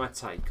give you my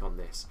take on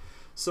this.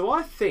 So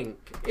I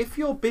think if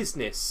your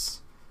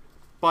business,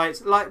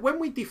 like when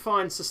we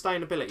define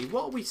sustainability,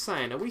 what are we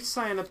saying? Are we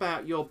saying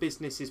about your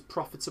business is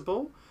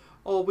profitable,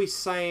 or are we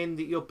saying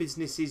that your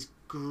business is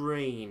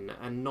green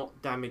and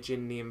not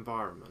damaging the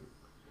environment?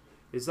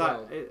 Is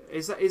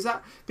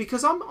that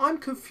because I'm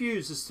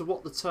confused as to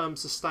what the term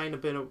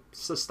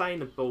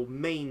sustainable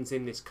means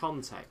in this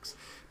context?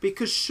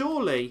 Because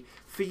surely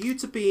for you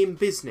to be in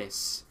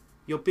business,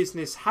 your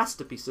business has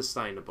to be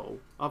sustainable.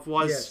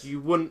 Otherwise,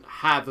 you wouldn't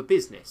have a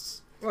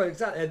business. Well,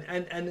 exactly.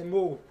 And the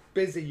more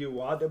busy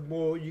you are, the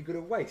more you're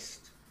going to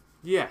waste.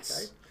 Yes.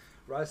 Okay?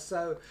 right?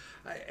 So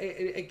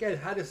again,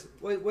 how does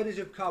where does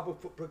your carbon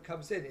footprint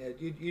comes in?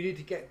 You need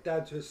to get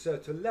down to a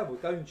certain level,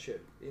 don't you,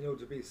 in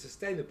order to be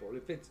sustainable?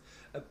 If it's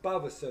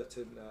above a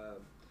certain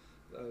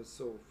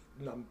sort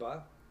of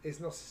number, it's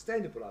not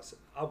sustainable.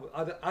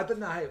 I don't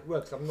know how it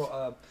works. I'm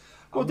not.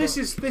 Well, this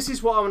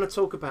is what I want to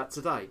talk about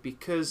today,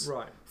 because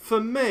for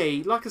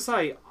me, like I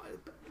say,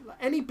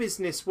 any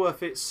business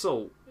worth its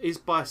salt is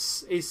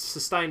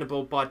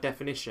sustainable by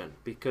definition,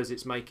 because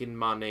it's making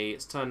money,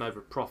 it's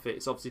turnover profit,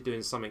 it's obviously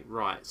doing something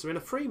right. So in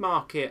a free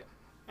market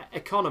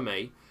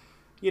economy,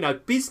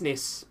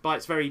 business by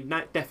its very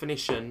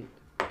definition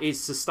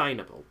is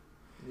sustainable.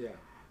 Yeah.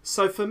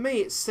 So for me,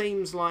 it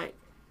seems like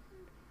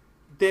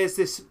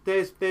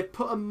they've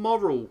put a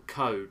moral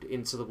code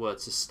into the word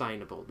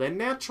sustainable. They're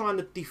now trying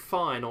to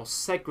define or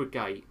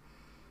segregate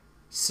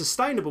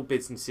sustainable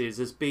businesses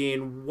as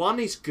being one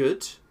is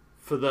good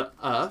for the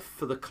earth,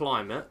 for the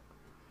climate,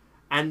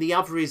 and the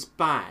other is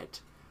bad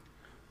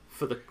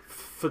for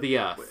the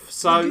earth.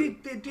 So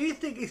do you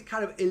think it's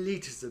kind of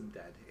elitism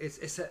then?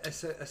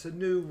 It's a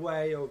new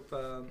way of.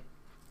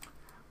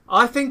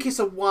 I think it's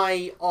a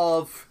way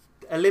of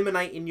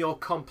eliminating your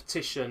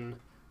competition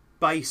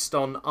based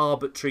on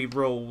arbitrary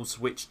rules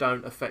which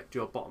don't affect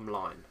your bottom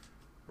line.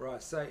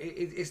 Right, so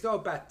it's not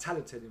about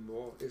talent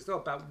anymore. It's not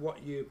about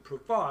what you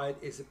provide.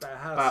 It's about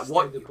how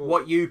sustainable.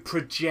 What you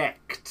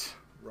project.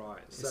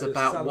 Right. So it's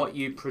about what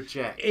you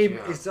project.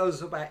 It's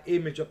also about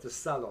image of the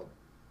salon.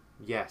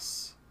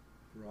 Yes.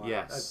 Right.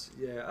 Yes.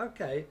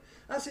 Okay.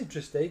 That's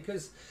interesting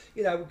because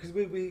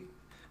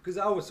because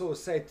I would sort of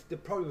say the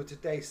problem with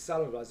today's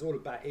salon is all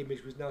about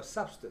image with no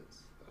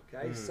substance.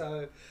 Okay.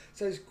 So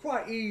it's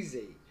quite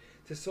easy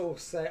to sort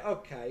of say,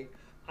 okay,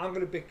 I'm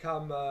going to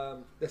become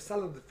the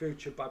salon of the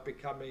future by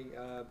becoming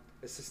a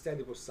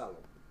sustainable salon.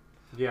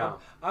 Yeah.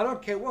 I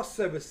don't care what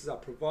services I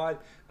provide.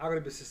 I'm going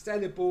to be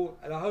sustainable,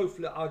 and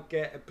hopefully I'll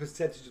get a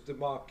percentage of the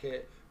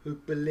market who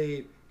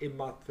believe in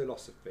my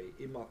philosophy,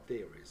 in my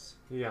theories.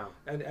 Yeah.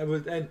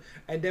 And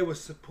they will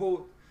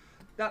support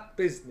that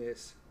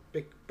business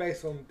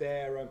based on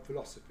their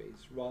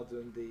philosophies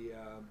rather than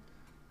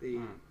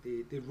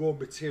the raw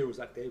materials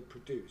that they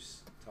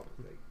produce, type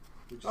of thing.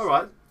 All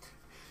right.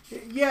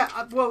 Yeah,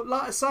 well,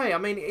 like I say, I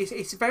mean,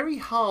 it's very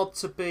hard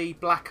to be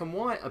black and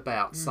white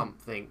about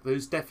something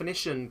whose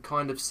definition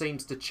kind of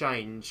seems to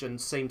change and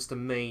seems to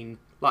mean,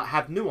 like,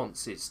 have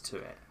nuances to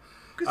it.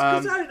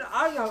 Because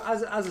I know,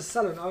 as a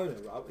salon owner,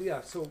 right, yeah,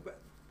 so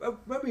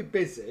when we're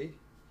busy,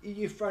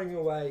 you're throwing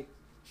away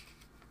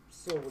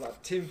sort of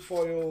like tin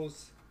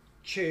foils,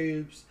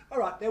 tubes. All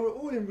right, they were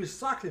all in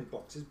recycling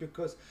boxes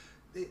because,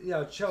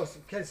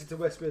 Chelsea, Kensington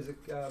West Midlands,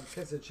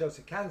 Kensington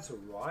Chelsea Council,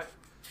 right?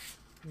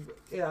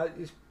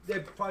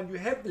 They'd fine you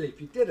heavily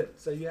if you didn't.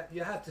 So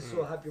you had to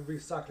sort of have your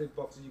recycling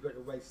box and you got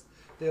your waste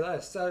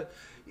there. So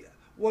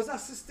was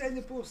that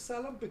sustainable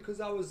salon because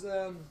I was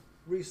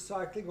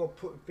recycling or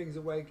putting things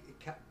away,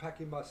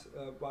 packing my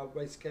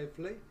waste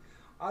carefully?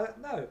 I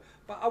don't know,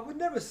 but I would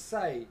never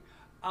say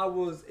I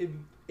was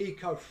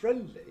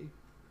eco-friendly.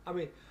 I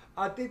mean,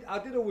 I did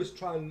always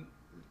try and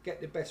get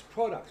the best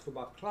products for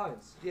my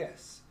clients,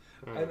 yes,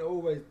 and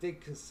always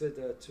did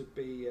consider to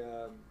be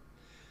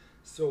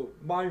so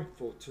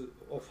mindful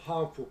of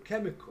harmful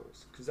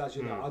chemicals, because as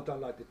you know, I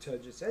don't like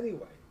detergents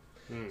anyway.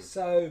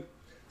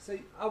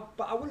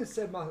 But I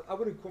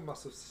wouldn't call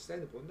myself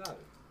sustainable. No,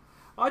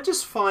 I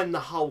just find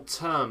the whole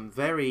term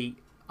very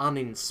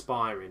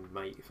uninspiring,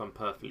 mate. If I'm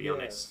perfectly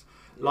honest,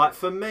 like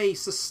for me,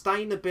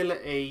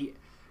 sustainability,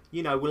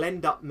 will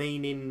end up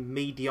meaning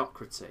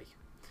mediocrity.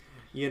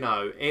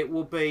 It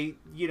will be,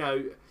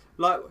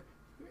 like.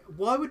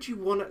 Why would you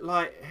want it?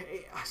 Like,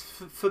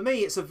 for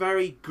me, it's a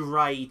very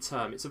grey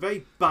term. It's a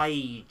very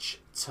beige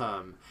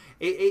term.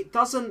 It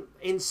doesn't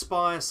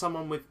inspire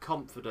someone with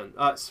confidence.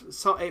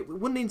 It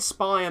wouldn't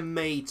inspire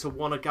me to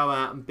want to go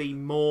out and be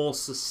more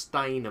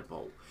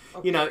sustainable.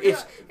 Okay,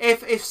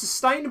 if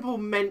sustainable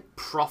meant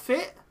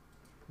profit,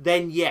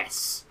 then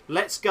yes,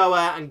 let's go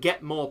out and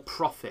get more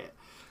profit.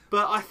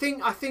 But I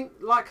think,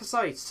 like I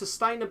say,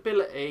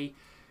 sustainability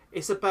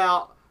is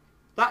about,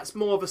 that's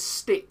more of a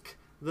stick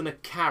than a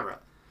carrot.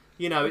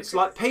 It's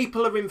like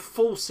people are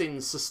enforcing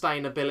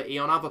sustainability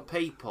on other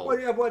people. Well,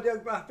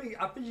 I think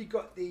you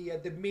got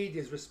the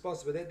media's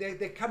responsible.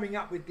 They're coming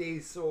up with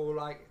these sort of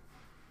like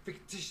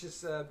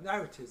fictitious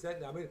narratives,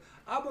 aren't they? I mean,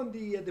 I'm on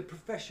the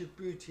Professional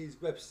Beauty's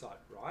website,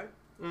 right?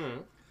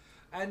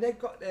 And they've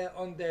got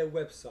on their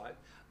website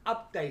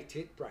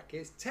updated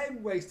brackets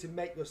 10 ways to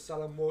make your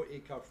salon more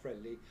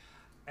eco-friendly,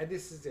 and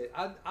this is it.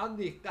 And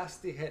that's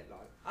the headline.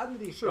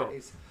 Underneath that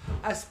is,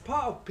 as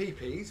part of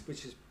PP's,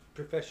 which is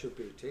Professional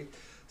Beauty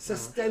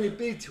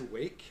Sustainability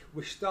Week,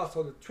 which starts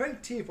on the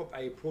 20th of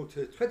April to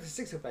the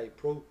 26th of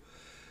April,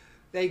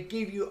 they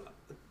give you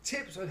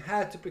tips on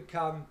how to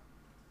become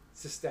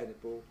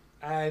sustainable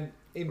and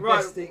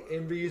investing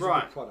in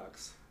reusable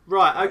products.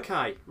 Right.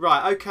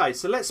 Okay.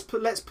 So let's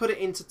put it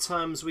into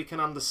terms we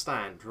can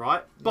understand.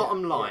 Right.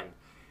 Bottom line: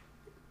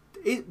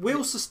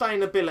 will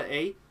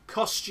sustainability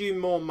cost you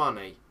more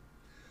money?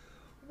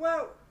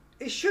 Well,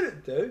 it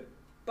shouldn't do.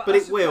 But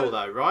it will,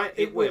 though, right?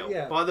 It will.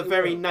 Yeah, By the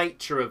very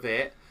nature of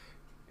it,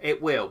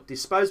 it will.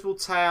 Disposable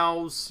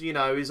towels, you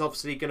know, is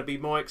obviously going to be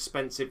more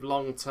expensive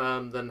long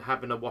term than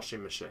having a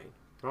washing machine,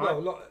 right?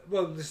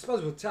 Well,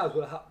 disposable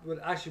towels would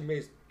actually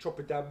mean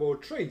chopping down more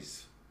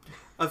trees.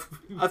 Of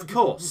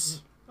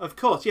course. Of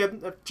course. Yeah,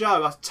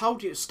 Joe, I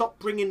told you, stop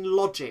bringing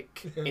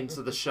logic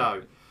into the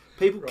show.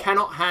 People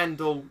cannot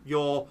handle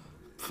your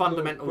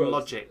fundamental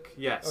logic.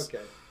 Yes.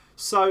 Okay.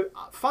 So,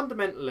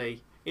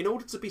 fundamentally, in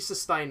order to be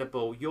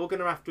sustainable, you're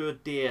going to have to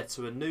adhere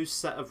to a new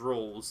set of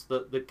rules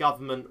that the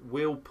government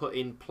will put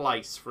in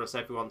place for us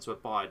everyone to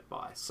abide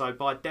by. So,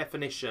 by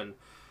definition,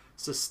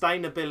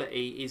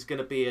 sustainability is going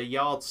to be a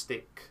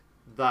yardstick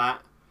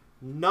that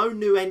no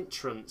new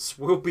entrants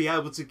will be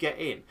able to get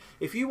in.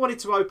 If you wanted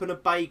to open a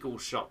bagel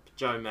shop,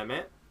 Joe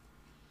Mehmet,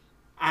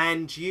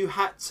 and you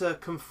had to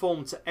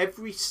conform to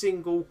every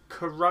single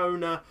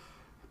corona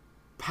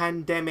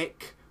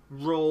pandemic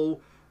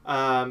rule,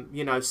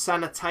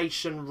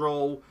 sanitation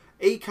rule,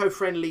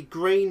 eco-friendly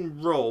green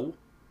rule,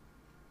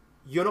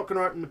 you're not going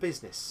to open a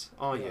business,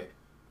 are you?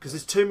 Because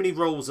there's too many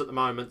rules at the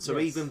moment to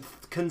even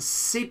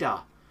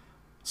consider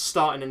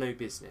starting a new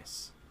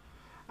business.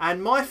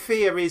 And my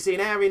fear is,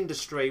 in our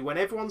industry, when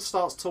everyone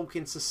starts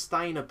talking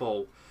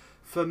sustainable,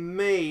 for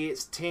me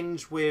it's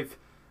tinged with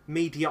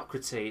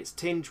mediocrity. It's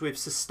tinged with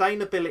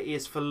sustainability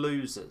is for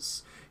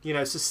losers. You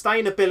know,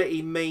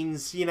 sustainability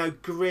means, you know,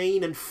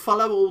 green and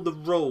follow all the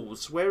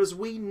rules. Whereas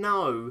we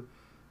know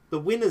the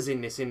winners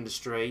in this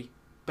industry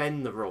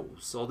bend the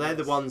rules, or they're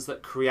the ones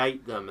that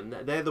create them, and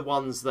they're the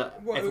ones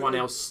that everyone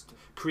else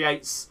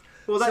creates.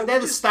 Well, they're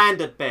the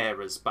standard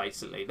bearers,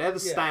 basically. They're the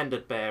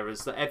standard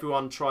bearers that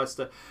everyone tries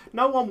to...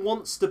 No one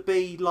wants to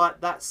be like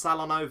that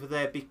salon over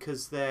there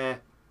because they're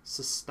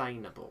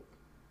sustainable.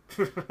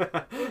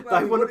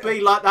 They wouldn't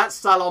be like that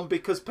salon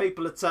because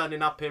people are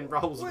turning up in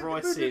Rolls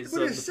Royces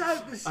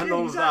and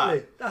all of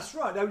that. That's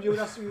right.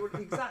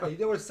 Exactly. You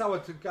don't want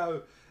someone to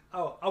go,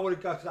 oh, I want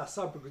to go to that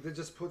salon because they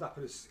just pulled up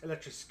an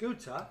electric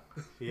scooter.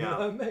 You know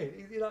what I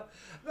mean? You know,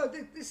 no,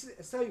 this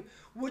is, so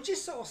would you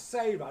sort of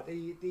say, right,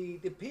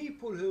 the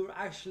people who are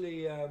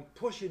actually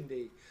pushing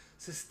the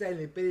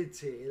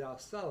sustainability in our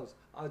salons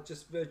are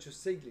just virtual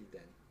signaling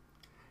then?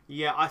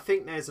 Yeah, I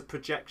think there's a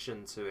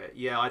projection to it.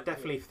 Yeah, I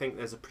definitely think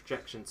there's a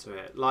projection to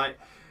it. Like,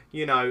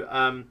 you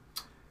know,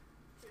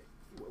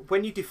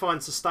 when you define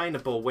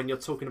sustainable, when you're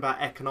talking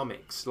about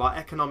economics, like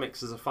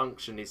economics as a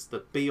function is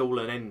the be-all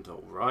and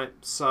end-all, right?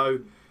 So,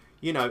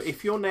 you know,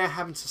 if you're now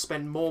having to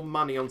spend more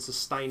money on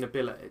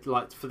sustainability,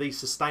 like for these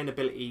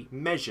sustainability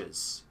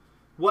measures,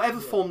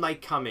 whatever form they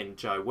come in,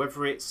 Joe,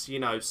 whether it's, you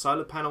know,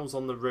 solar panels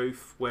on the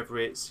roof, whether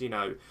it's, you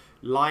know,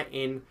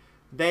 lighting,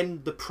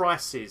 then the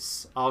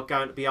prices are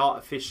going to be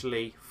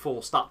artificially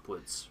forced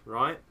upwards,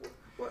 right?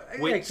 Well,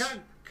 Which,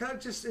 can I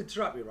just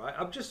interrupt you, right?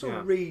 I'm just sort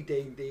of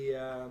reading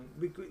the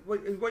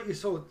what you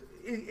sort of,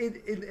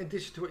 in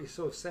addition to what you're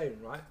sort of saying,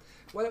 right?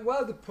 One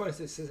of the points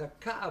that says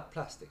cut out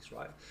plastics,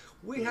 right?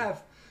 We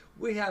have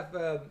you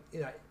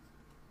know,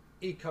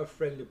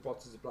 eco-friendly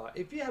bottles of bar.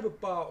 If you have a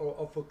bar or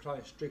offer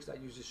clients drinks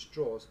that uses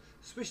straws,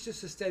 switch to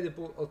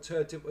sustainable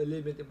alternative or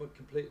eliminate them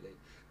completely.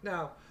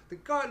 Now, the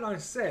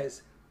guideline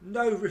says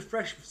no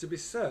refreshments to be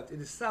served in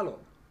the salon.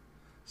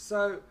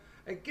 So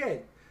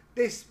again,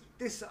 this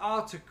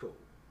article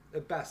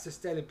about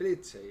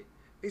sustainability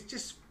is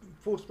just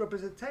false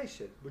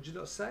representation. Would you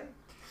not say?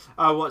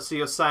 Oh, what? So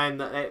you're saying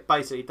that it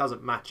basically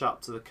doesn't match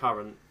up to the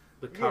current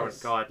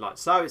guidelines.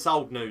 So it's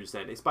old news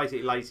then. It's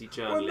basically lazy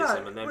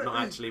journalism, and they've not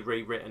actually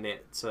rewritten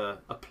it to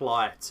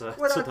apply to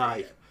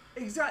today.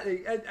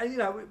 Exactly, and you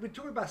know, we're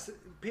talking about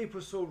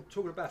people sort of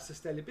talking about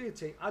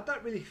sustainability. I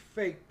don't really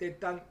think they've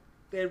done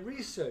their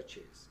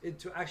researches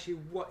into actually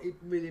what it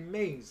really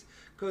means,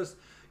 because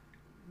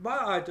my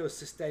idea of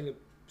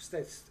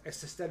a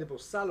sustainable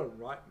salon,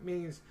 right,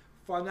 means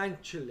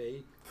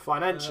financially,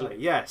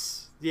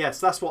 yes,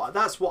 that's what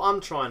I'm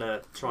trying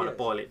to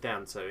boil it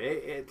down to.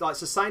 It like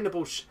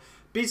sustainable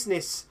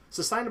business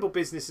is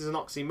an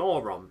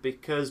oxymoron,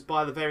 because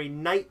by the very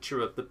nature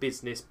of the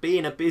business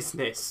being a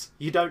business,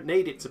 you don't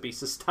need it to be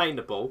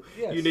sustainable.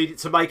 You need it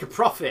to make a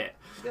profit.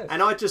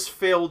 And I just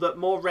feel that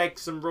more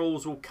regs and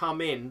rules will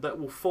come in that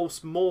will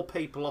force more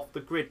people off the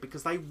grid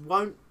because they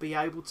won't be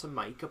able to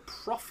make a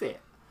profit.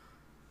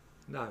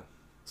 No.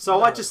 So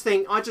no. I just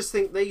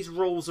think these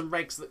rules and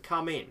regs that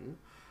come in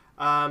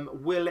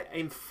will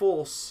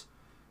enforce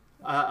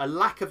a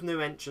lack of new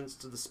entrants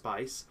to the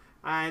space,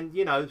 and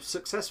you know,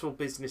 successful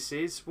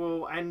businesses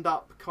will end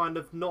up kind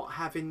of not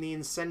having the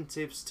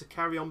incentives to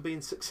carry on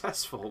being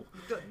successful.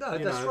 No,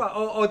 that's right.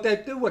 Or they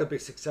do want to be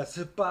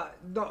successful, but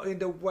not in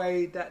the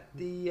way that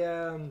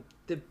the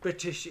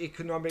British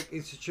Economic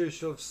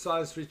Institute of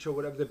Science Research, or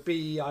whatever, the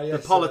BEIS.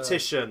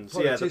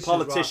 The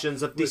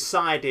politicians have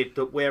decided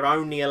that we're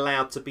only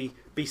allowed to be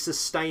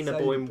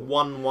sustainable in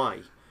one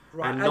way,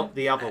 and not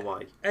the other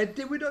way. And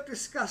did we not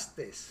discuss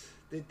this?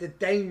 The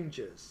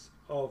dangers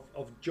of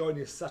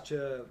joining such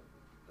a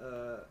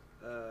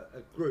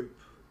group,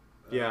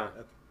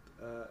 a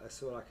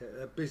sort of like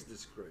a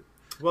business group.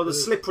 Well, the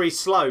slippery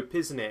slope,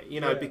 isn't it? You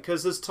know, Yeah.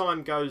 because as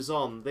time goes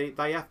on,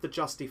 they have to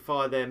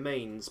justify their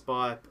means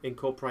by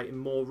incorporating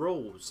more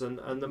rules, and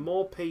the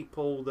more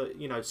people that,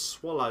 you know,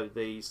 swallow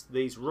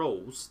these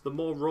rules, the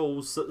more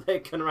rules that they're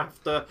going to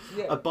have to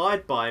Yeah.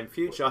 abide by in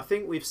future. I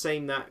think we've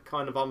seen that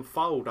kind of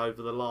unfold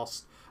over the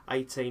last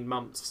 18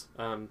 months,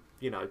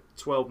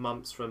 12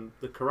 months from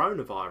the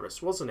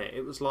coronavirus, wasn't it?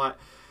 It was like,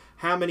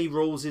 how many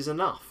rules is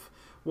enough?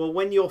 Well,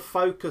 when you're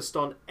focused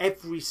on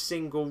every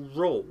single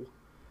rule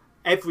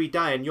every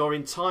day and your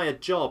entire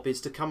job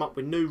is to come up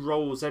with new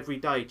rules every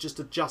day just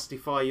to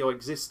justify your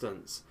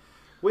existence,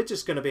 we're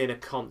just going to be in a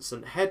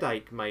constant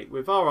headache, mate,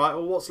 with, all right,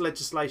 well, what's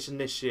legislation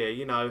this year?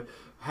 You know,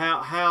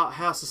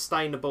 how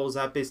sustainable has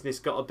our business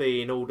got to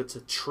be in order to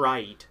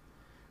trade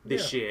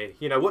this year?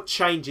 You know, what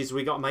changes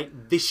we got to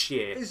make this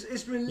year?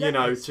 It's relentless. You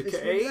know,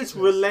 it's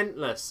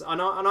relentless.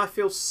 And I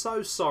feel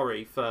so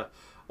sorry for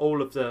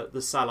all of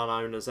the salon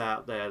owners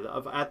out there that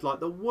have had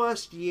like the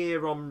worst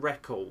year on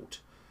record,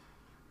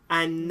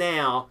 and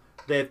now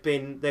they've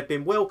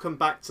been welcomed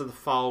back to the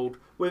fold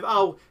with,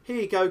 oh, here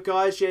you go,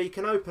 guys, yeah, you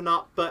can open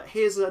up, but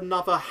here's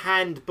another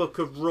handbook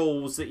of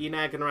rules that you're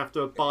now going to have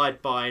to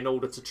abide by in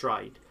order to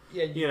trade.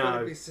 Yeah, you've got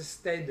to be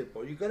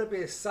sustainable. You've got to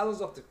be salons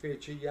of the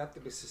future. You have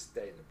to be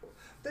sustainable.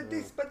 But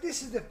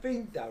this is the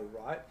thing, though,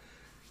 right?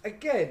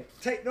 Again,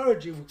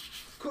 technology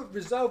could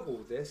resolve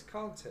all this,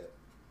 can't it?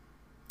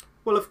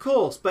 Well, of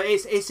course, but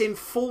it's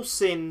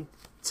enforcing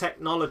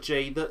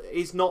technology that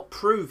is not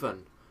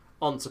proven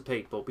onto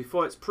people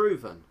before it's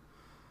proven.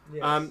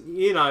 Yes.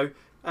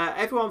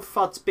 Everyone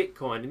fuds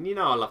Bitcoin, and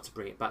I love to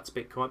bring it back to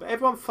Bitcoin, but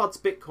everyone fuds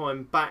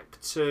Bitcoin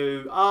back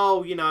to,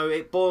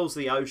 it boils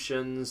the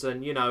oceans,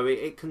 and,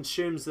 it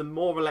consumes them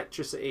more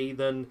electricity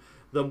than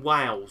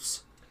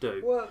whales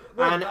do. Well,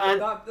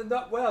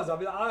 not whales. I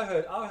mean, I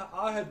heard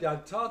the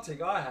Antarctic.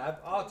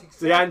 Arctic.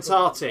 The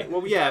Antarctic.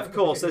 Well, yeah, of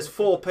course. There's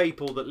 4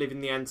 people that live in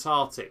the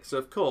Antarctic, so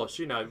of course,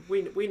 we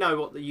know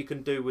what you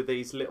can do with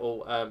these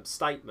little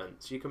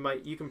statements. You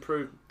can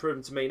prove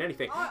them to mean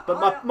anything.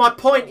 But my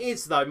point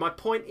is,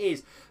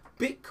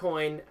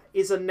 Bitcoin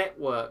is a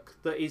network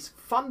that is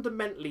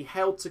fundamentally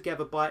held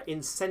together by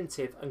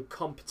incentive and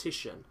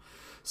competition.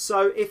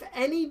 So if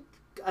any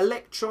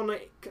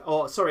electricity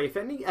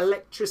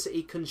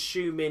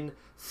consuming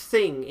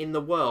thing in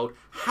the world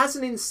has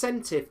an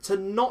incentive to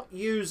not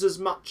use as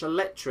much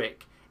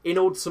electric in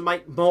order to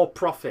make more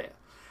profit,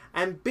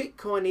 and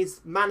Bitcoin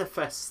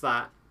manifests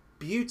that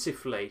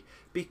beautifully,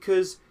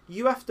 because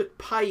you have to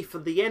pay for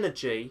the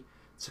energy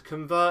to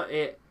convert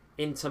it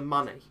into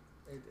money.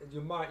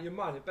 Your money.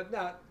 But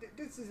now,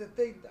 this is the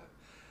thing, though.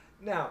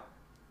 Now,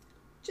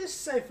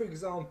 just say, for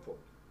example,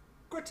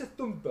 Greta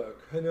Thunberg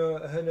and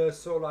her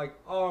sort of like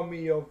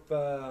army of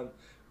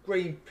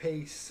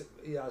Greenpeace,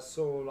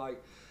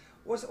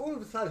 was all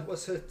of a sudden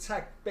was to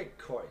attack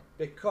Bitcoin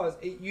because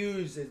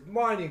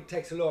mining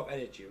takes a lot of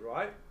energy,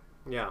 right?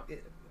 Yeah.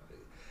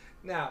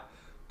 Now,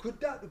 could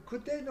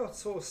they not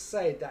sort of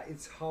say that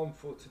it's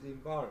harmful to the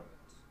environment?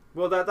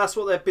 Well, that's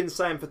what they've been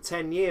saying for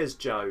 10 years,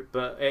 Joe.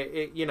 But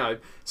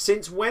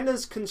since when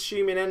has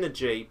consuming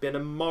energy been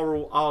a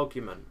moral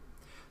argument?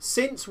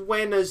 Since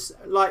when has,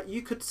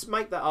 you could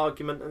make that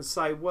argument and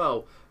say,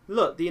 well,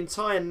 look, the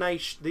entire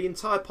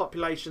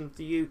population of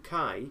the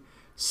UK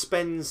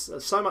spends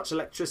so much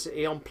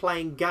electricity on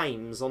playing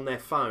games on their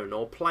phone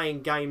or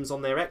playing games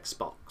on their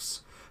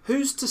Xbox.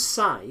 Who's to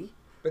say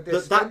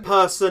that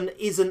person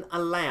isn't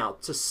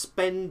allowed to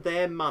spend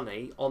their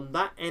money on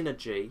that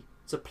energy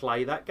to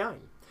play that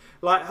game?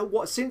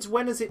 Since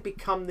when has it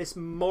become this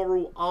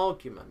moral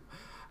argument?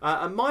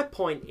 And my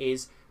point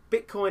is,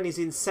 Bitcoin is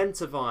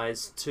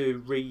incentivized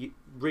to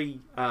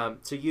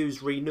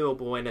use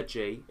renewable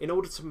energy in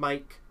order to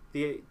make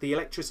the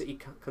electricity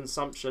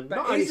consumption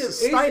not only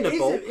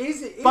sustainable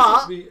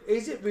but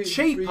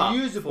cheaper.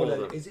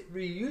 Reusable? Is it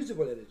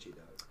reusable energy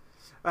though?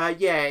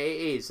 Yeah,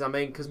 it is. I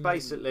mean, because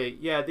basically,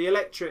 the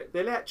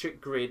electric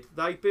grid,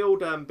 they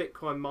build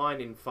Bitcoin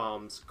mining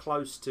farms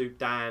close to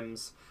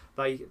dams.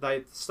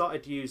 They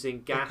started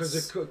using gas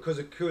because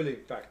of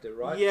cooling factor,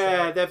 right?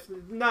 Yeah,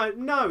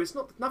 no, it's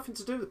nothing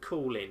to do with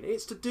cooling.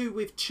 It's to do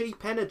with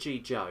cheap energy,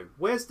 Joe.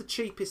 Where's the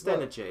cheapest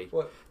energy?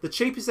 The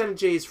cheapest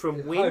energy is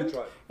from wind,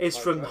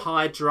 from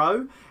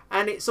hydro,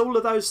 and it's all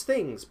of those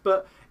things.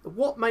 But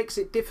what makes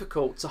it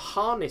difficult to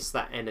harness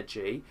that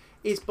energy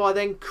is by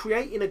then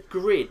creating a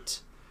grid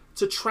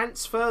to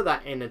transfer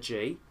that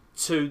energy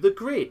to the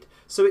grid.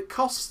 So it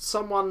costs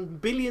someone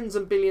billions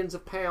and billions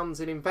of pounds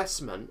in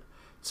investment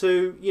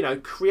to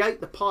create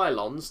the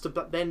pylons to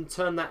then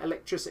turn that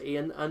electricity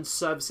and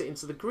service it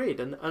into the grid,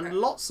 and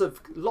lots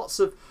of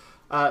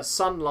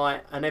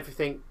sunlight and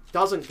everything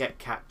doesn't get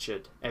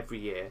captured every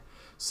year.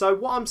 So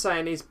what I'm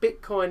saying is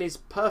Bitcoin is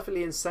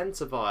perfectly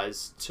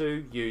incentivized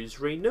to use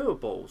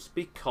renewables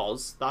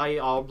because they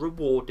are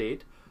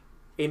rewarded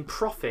in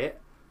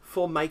profit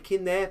for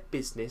making their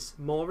business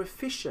more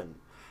efficient,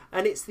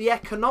 and it's the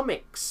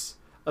economics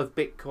of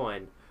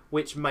Bitcoin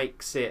which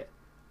makes it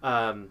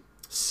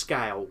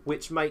scale,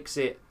 which makes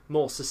it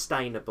more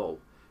sustainable,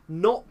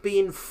 not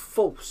being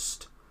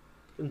forced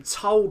and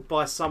told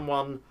by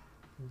someone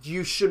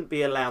you shouldn't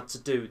be allowed to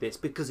do this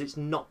because it's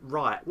not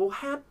right. Well,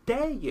 how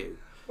dare you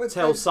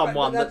tell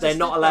someone that they're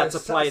not allowed to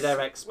play their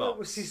Xbox?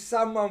 Well, see,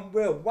 someone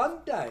will. One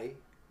day,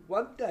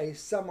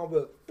 someone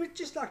will. But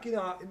just like in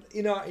our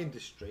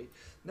industry,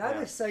 now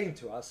they're saying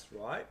to us,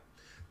 right,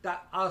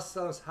 that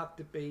ourselves have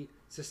to be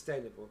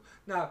sustainable.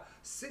 Now,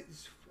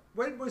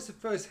 when was the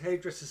first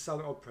hairdresser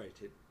salon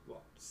operated?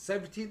 What,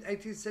 17th,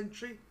 18th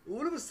century?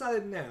 All of a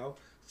sudden now,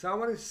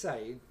 someone is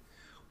saying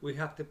we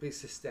have to be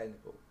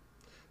sustainable.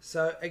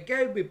 So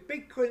again, with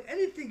Bitcoin,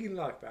 anything in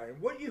life, Aaron,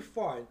 what you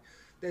find,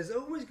 there's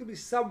always going to be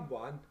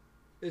someone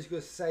who's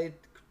going to say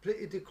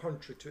completely the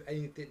contrary to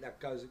anything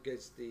that goes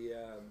against the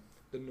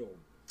norm.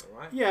 All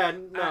right? Yeah,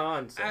 no, I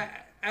understand.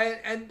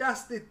 And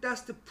that's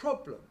the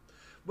problem.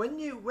 When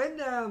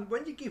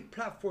you give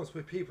platforms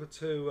for people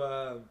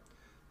to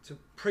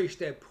preach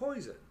their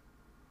poison,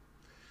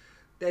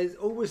 there's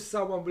always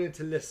someone willing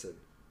to listen.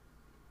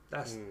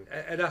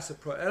 And that's a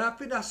problem. And I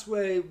think that's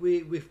where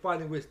we're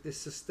finding with this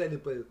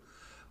sustainable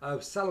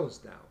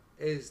salons now,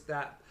 is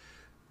that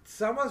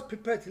someone's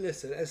prepared to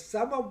listen, and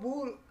someone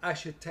will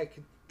actually take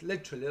it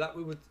literally.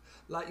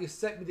 Like you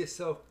sent me this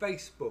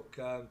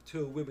Facebook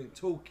Two Women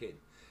Talking,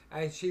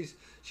 and she's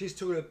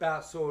talking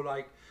about sort of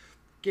like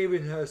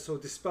giving her sort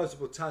of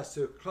disposable towels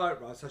to a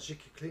client, right, so she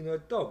can clean her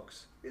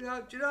dogs. Do you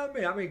know what I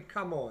mean? I mean,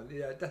 come on,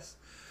 that's.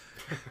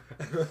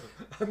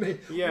 I mean,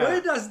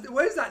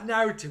 where's that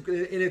narrative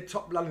in a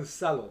top London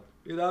salon?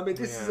 You know, I mean,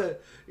 this is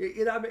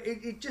I mean,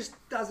 it just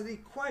doesn't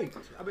equate.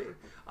 I mean,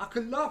 I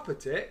can laugh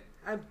at it,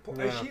 and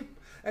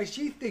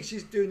she thinks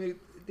she's doing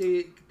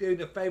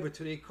a favour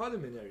to the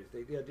economy and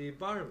everything, the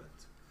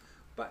environment.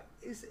 But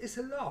it's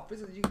a laugh,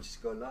 isn't it? You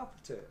just got to laugh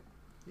at it.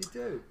 You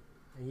do.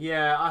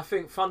 Yeah, I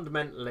think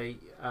fundamentally,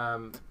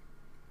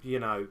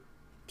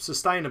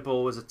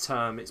 sustainable as a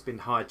term, it's been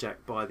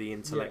hijacked by the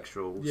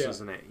intellectuals,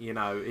 isn't it?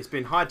 It's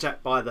been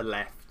hijacked by the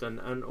left,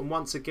 and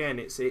once again,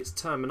 it's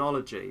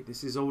terminology.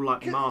 This is all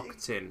like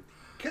marketing.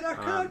 Can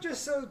I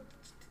just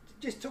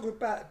talk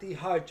about the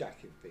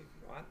hijacking thing,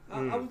 right?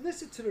 I was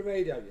listening to the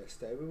radio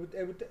yesterday,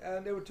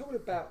 and they were talking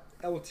about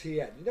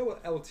LTN. You know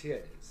what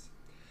LTN is?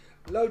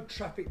 Low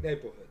traffic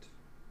neighbourhood.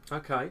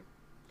 Okay.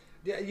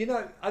 Yeah,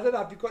 I don't know.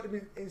 Have you got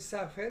them in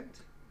Southend?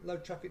 Low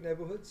traffic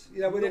neighbourhoods,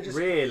 where they're just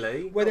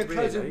they're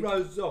closing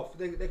roads off.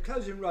 They're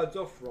closing roads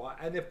off, right,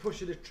 and they're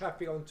pushing the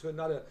traffic onto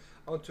another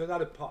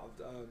part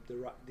of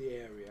the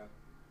area.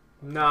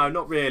 No,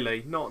 not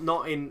really.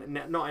 Not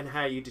in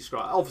how you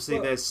describe it. Obviously,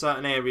 there's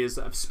certain areas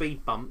that have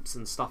speed bumps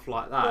and stuff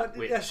like that,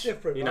 which that's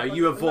different.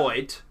 You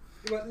avoid.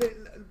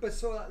 But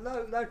so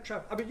low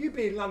traffic. I mean, you've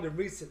been in London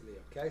recently,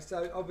 okay?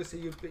 So obviously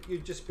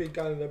you've just been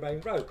going on the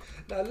main road.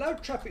 Now, low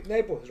traffic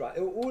neighbourhoods, right?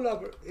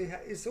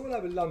 It's all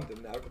over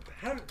London now.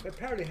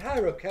 Apparently,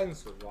 Harrow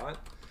Council, right,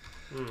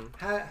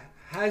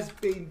 has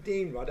been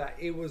deemed, right, that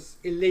it was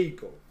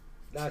illegal.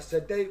 Now,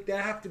 so they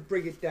have to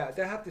bring it down.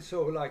 They have to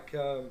sort of like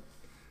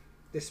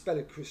dispel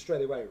it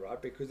straight away,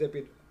 right? Because they've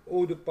been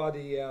ordered by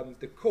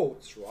the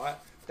courts, right,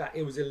 that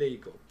it was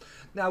illegal.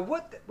 Now,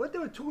 what they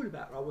were talking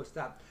about, right, was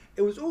that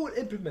it was all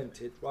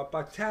implemented, right,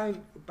 by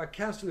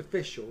council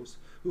officials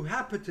who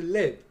happen to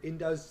live in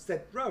those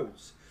set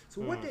roads. So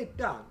what they've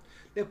done,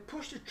 they've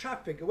pushed the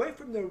traffic away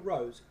from their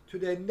roads to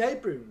their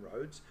neighbouring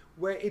roads,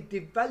 where it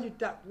devalued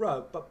that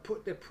road but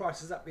put their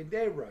prices up in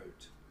their road.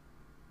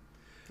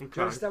 Okay.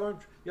 You understand what I'm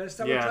trying to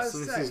say?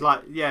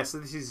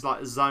 This is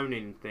like a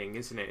zoning thing,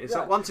 isn't it? It's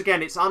like, once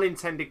again, it's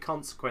unintended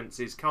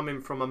consequences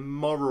coming from a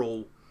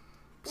moral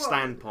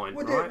standpoint,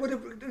 right?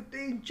 The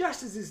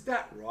injustice is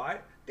that,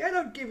 right? They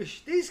don't give a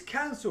these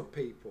council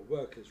people,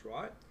 workers,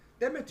 right?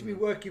 They're meant to be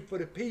working for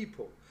the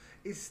people.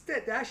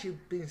 Instead, they're actually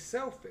being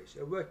selfish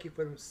and working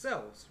for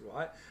themselves,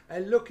 right?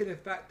 And looking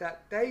at the fact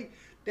that they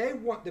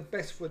want the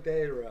best for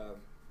their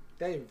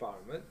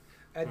environment,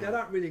 and they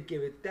don't really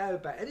give a damn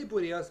about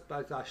anybody else,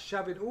 but are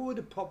shoving all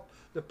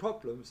the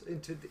problems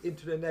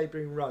into the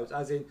neighbouring roads,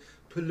 as in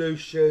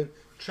pollution,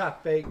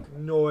 traffic,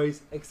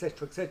 noise,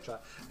 etc.,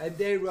 etc. And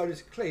their road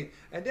is clean,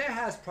 and their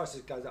house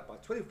prices goes up by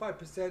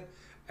 25%,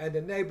 and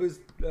the neighbour's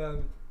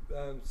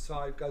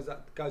side goes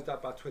up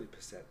by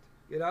 20%.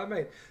 You know what I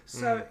mean?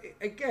 So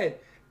again,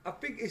 I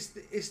think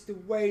it's the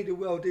way the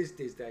world is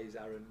these days,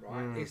 Aaron.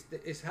 Right?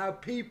 It's how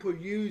people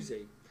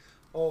using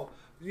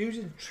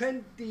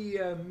trendy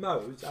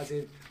modes, as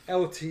in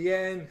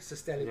LTN,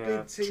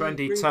 sustainability,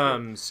 trendy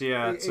terms,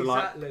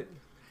 exactly. Like,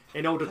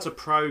 in order to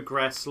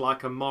progress,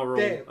 like a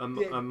moral,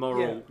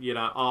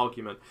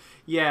 argument.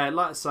 Yeah,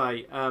 like I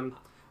say,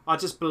 I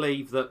just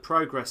believe that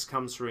progress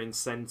comes through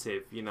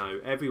incentive.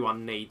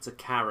 Everyone needs a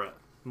carrot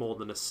more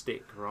than a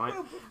stick, right?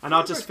 And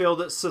I just feel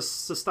that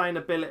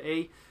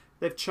sustainability,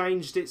 they've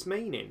changed its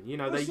meaning.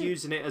 They're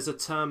using it as a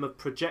term of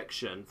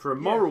projection for a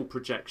moral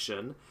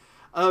projection.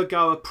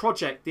 Ergo, a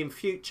project in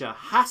future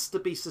has to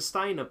be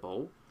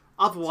sustainable,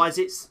 otherwise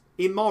it's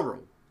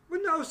immoral.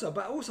 Well, no,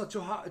 but also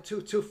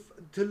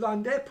to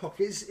line their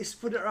pockets, it's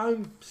for their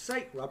own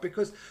sake, right?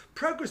 Because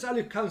progress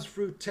only comes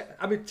through.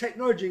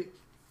 Technology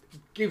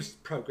gives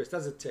progress,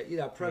 doesn't it? You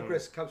know,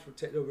 progress comes from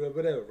technology or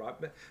whatever, right?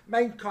 But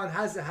mankind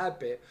has a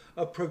habit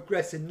of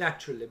progressing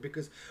naturally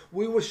because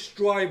we were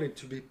striving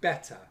to be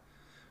better.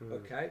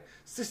 Okay,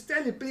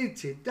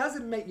 sustainability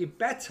doesn't make you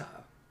better;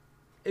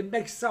 it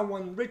makes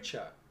someone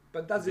richer,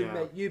 but doesn't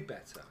make you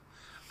better.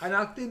 And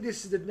I think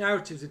this is the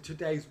narratives of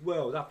today's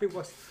world. I think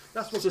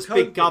that's what it's just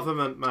big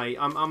government, mate.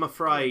 I'm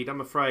afraid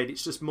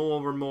it's just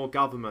more and more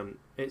government.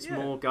 It's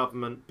more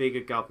government,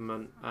 bigger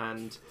government,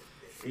 and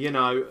you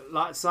know,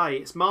 like I say,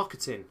 it's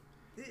marketing.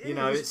 You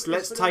know, it's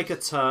let's take a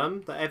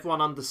term that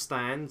everyone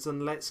understands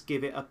and let's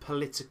give it a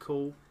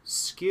political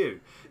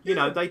skew. You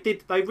know, they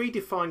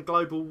redefined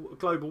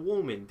global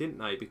warming, didn't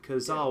they?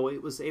 Because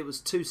it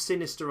was too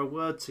sinister a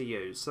word to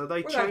use, so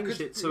they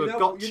changed it to a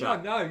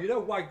gotcha. You know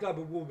why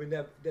global warming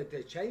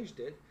they changed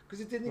it? Because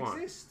it didn't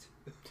exist.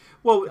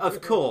 Well, of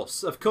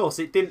course,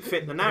 it didn't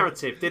fit the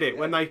narrative, did it?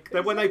 When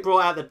they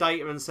brought out the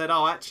data and said,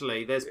 "Oh,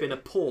 actually, there's been a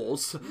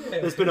pause.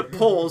 There's been a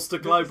pause to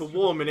global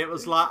warming." It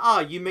was like, "Oh,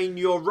 you mean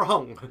you're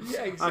wrong?"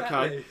 Yeah,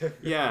 exactly. Okay,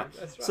 yeah.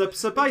 That's right.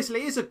 So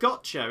basically, it's a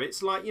gotcha.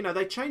 It's like, you know,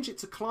 they changed it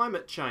to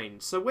climate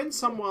change. So when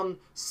someone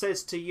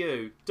says to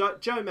you, Joe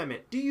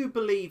Mehmet, do you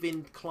believe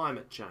in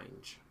climate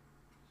change?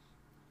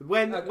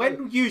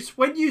 When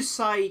you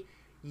say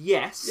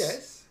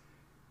yes.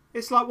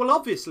 It's like, well,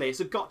 obviously,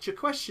 it's a gotcha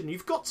question.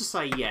 You've got to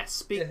say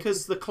yes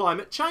because the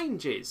climate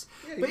changes.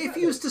 Yeah, but if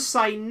you was to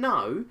say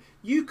no,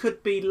 you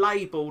could be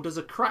labelled as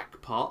a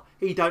crackpot.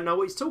 He don't know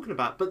what he's talking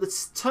about. But the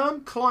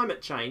term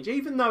climate change,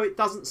 even though it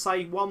doesn't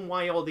say one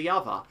way or the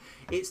other,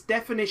 its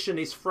definition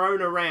is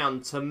thrown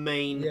around to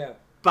mean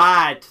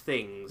bad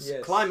things.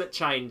 Yes. Climate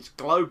change,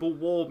 global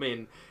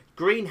warming,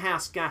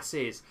 greenhouse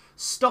gases.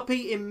 Stop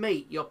eating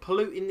meat, you're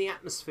polluting the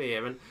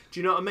atmosphere, and do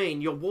you know what I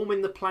mean? You're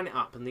warming the planet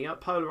up and the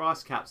polar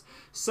ice caps.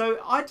 So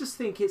I just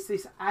think it's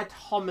this ad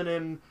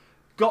hominem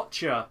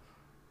gotcha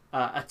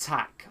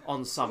attack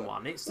on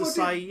someone. It's to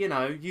say, you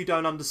know, you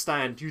don't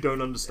understand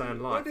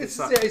life. It's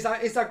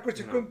like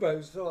Greta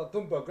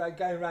Thunberg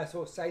going around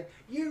sort of saying,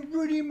 "You're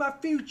ruining my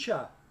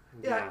future."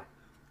 Yeah.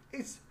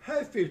 It's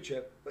her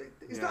future.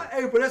 It's not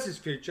everybody else's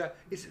future.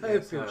 It's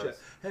her future.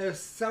 Her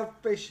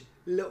selfish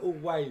little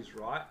ways,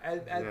 right?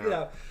 And you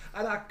know,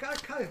 and I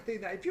kind of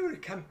think that if you're in a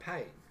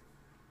campaign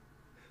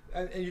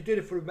and you're doing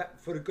it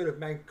for the good of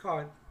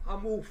mankind,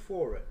 I'm all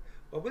for it.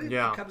 But when it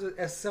becomes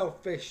a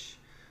selfish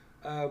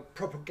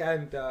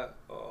propaganda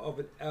of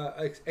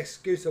an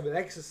excuse of an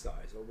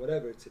exercise or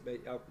whatever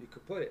you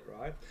could put it,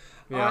 right?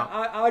 Yeah.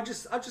 I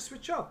just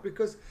switch off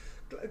because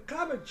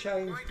climate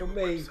change for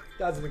me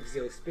doesn't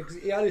exist because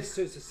it only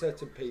suits a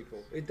certain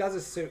people. It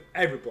doesn't suit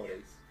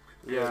everybody.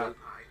 Yeah.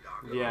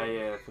 Really.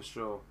 Yeah, for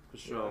sure.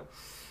 Yeah.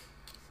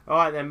 All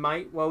right then,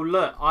 mate. Well,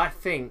 look, I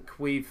think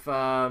we've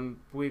covered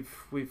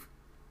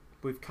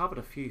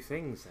a few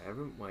things there,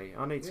 haven't we?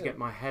 I need to get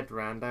my head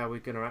around how we're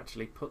going to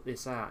actually put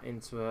this out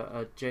into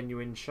a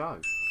genuine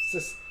show.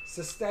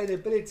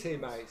 Sustainability,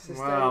 mate.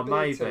 Well,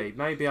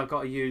 maybe I've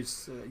got to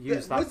use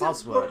that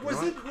buzzword.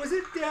 Was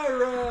it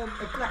there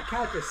a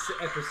Blackadder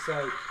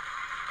episode?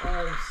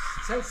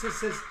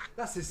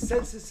 That's his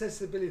sense and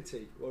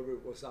sensibility. What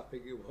was I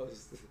think it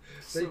was?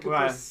 So you can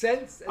put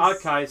sense.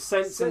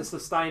 Sense and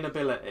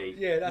sustainability.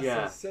 Yeah, that's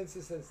it. Sense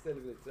and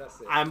sensibility.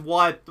 That's it. And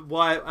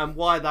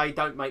why they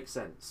don't make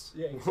sense.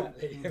 Yeah,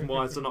 exactly.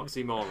 Why it's an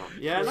oxymoron.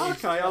 Yeah, I like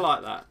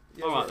that.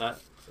 I like that.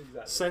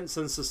 Exactly. Sense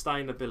and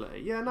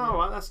sustainability. Yeah, all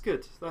right, that's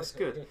good. All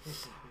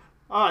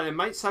right then,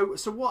 mate. So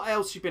what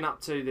else you been up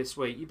to this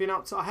week? You've been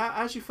up to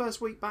how's your first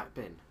week back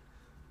been?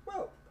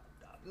 Well,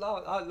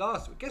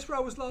 last week. Guess where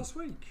I was last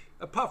week?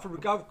 Apart from the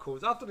golf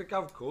course. After the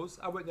golf course,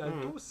 I went down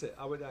to Dorset.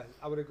 I went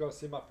to go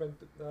see my friend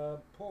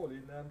Paul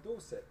in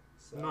Dorset.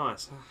 So,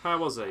 nice. How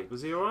was he?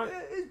 Was he all right?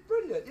 It's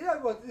brilliant. You know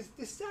what?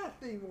 The sad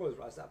thing was,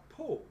 right, is that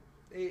Paul,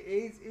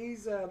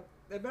 he's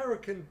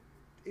American.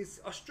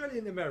 He's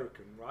Australian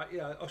American, right?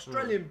 Yeah,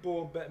 Australian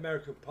born but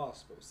American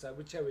passport. So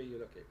whichever you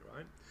look at,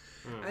 right?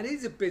 And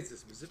he's a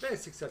businessman. He's a very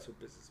successful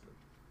businessman,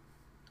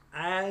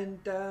 and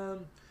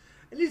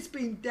he's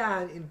been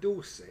down in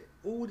Dorset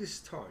all this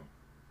time,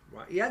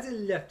 right? He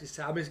hasn't left his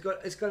house. I mean,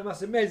 it's got a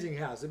most amazing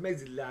house,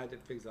 amazing land,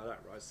 and things like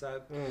that, right?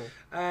 So,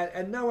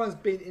 and no one's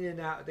been in and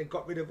out. They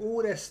got rid of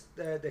all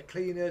their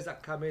cleaners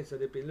that come in, so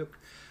they've been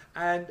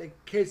and the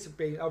kids have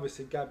been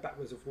obviously going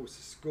backwards and forwards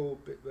to school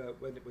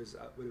when it was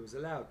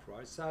allowed,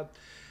 right? So,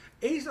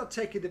 he's not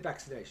taking the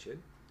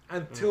vaccination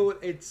until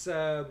it's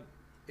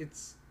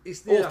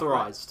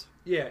authorised.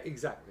 Yeah,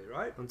 exactly,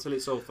 right? Until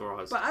it's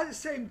authorised. But at the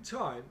same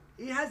time,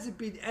 he hasn't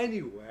been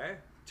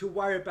anywhere to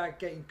worry about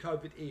getting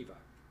COVID either.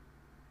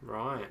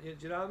 Right. Do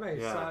you know what I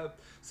mean? Yeah.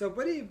 So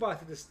when he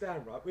invited us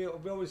down, right, we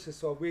obviously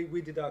saw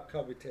we did our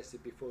COVID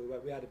testing before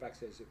we had a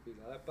vaccination, things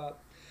like that.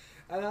 But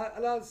and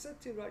I said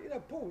to him, like, you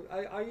know, Paul,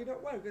 are you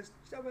not worried? Because,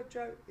 you know what,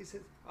 Joe? He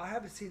said, I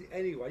haven't seen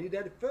anyone.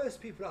 You're the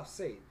first people I've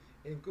seen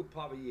in a good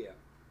part of a year,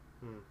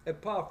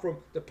 apart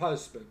from the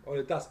postman or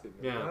the dustman.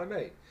 Yeah. You know what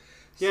I mean?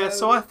 Yeah,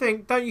 so I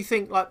think, don't you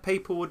think like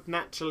people would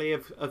naturally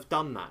have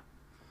done that?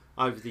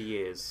 over the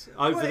years.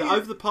 Well,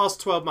 Over the past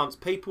 12 months,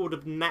 people would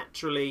have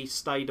naturally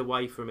stayed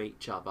away from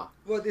each other.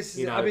 Well, this is.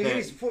 You know, I mean,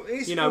 he's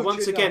he's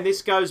once again, enough.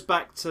 this goes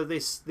back to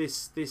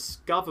this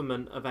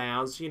government of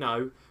ours.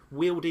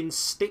 Wielding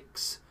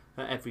sticks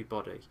at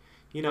everybody.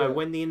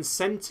 When the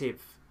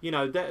incentive.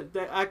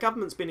 Our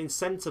government's been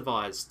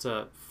incentivised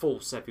to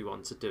force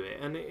everyone to do it,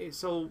 and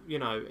it's all.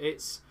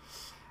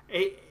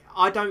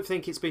 I don't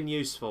think it's been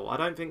useful. I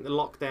don't think the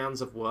lockdowns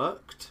have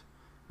worked.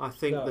 I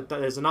think that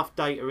there's enough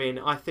data in.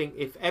 I think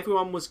if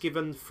everyone was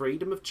given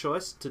freedom of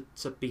choice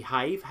to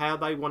behave how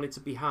they wanted to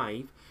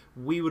behave,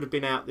 we would have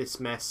been out this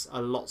mess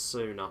a lot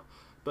sooner.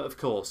 But of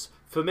course,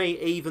 for me,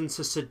 even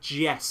to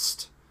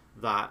suggest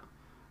that,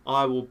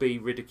 I will be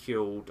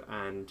ridiculed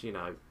and,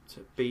 to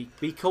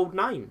be called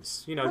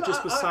names.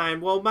 For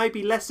saying, well,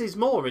 maybe less is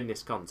more in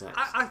this context.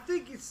 I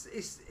think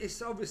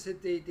it's obviously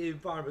the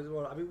environment as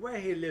well. I mean, where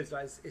he lives,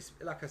 it's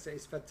like I say,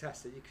 it's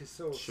fantastic. You can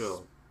sort of...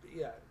 Sure.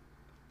 Yeah.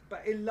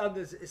 But in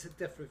London, it's a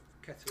different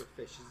kettle of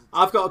fish.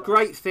 I've got a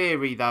great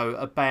theory, though,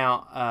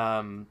 about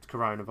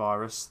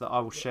coronavirus that I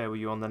will share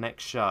with you on the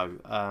next show.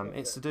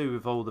 It's to do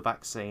with all the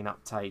vaccine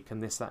uptake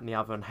and this, that and the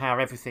other, and how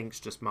everything's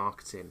just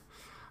marketing.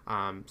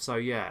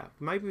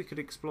 Maybe we could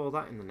explore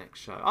that in the next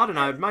show. I don't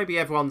know. Maybe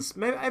everyone's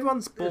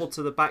bored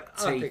to the back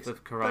teeth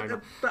of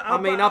corona.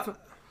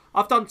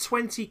 I've done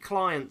 20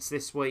 clients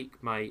this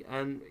week, mate,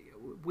 and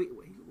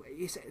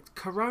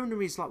corona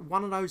is like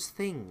one of those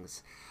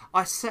things.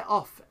 I set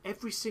off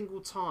every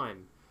single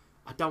time.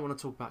 I don't want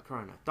to talk about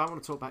corona. Don't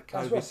want to talk about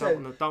COVID.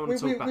 Don't want to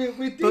talk about.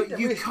 But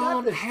you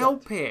can't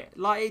help it.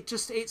 Like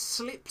it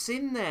slips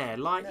in there.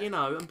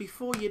 And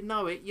before you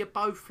know it, you're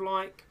both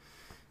like.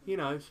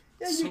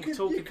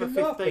 Talking for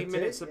 15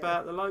 minutes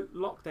about the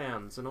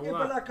lockdowns and all that.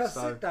 But like I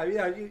said, though,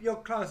 your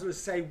clients are the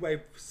same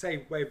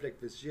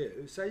wavelength as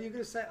you, so you're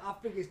going to say, "I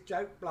think it's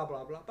joke," blah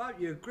blah blah. But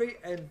you agree,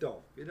 end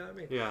of. You know what I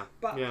mean? Yeah.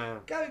 But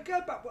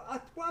go back.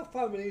 What I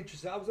found really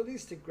interesting. I was on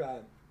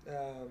Instagram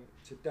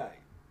today.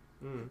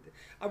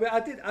 I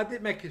mean, I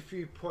did make a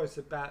few points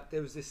about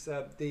there was this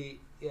the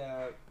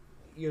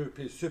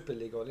European Super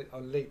League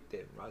on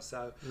LinkedIn, right?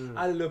 So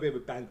I had a little bit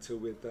of a banter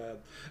with.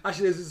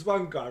 Actually, there's this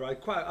one guy, right?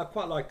 I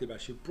quite liked him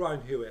actually, Brian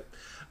Hewitt,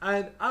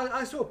 and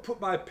I sort of put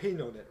my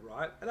opinion on it,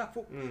 right? And I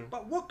thought,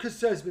 but what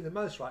concerns me the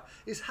most, right,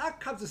 is how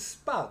comes the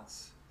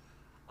Spuds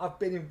have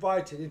been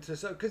invited into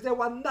because they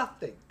won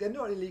nothing. They're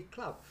not an elite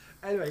club.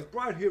 Anyway,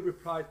 Brian Hewitt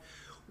replied,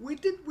 "We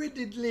did win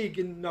the league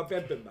in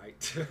November,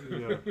 mate,"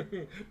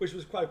 which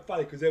was quite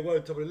funny because they were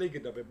on top of the league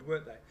in November,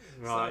 weren't they?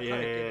 Right, so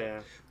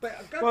yeah.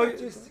 But going back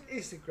to his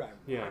Instagram,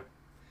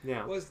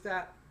 yeah, was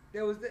that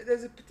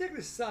there's a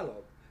particular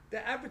salon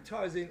they're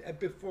advertising a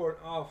before and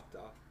after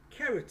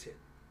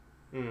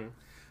keratin.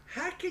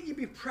 How can you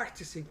be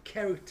practicing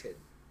keratin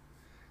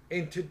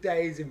in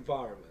today's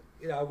environment?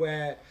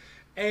 Where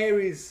air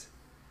is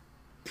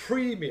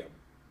premium.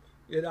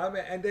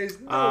 And there's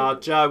no...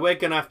 Joe, we're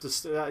going to have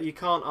to... you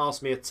can't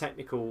ask me a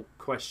technical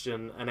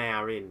question an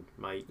hour in,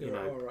 mate.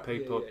 Right.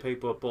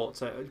 People are bought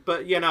to...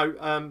 But,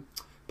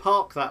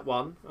 park that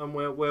one, and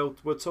we'll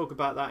talk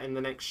about that in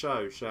the next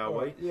show, shall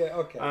we? Yeah,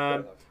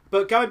 okay.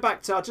 But going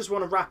back to... I just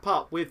want to wrap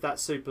up with that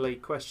Super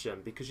League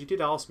question, because you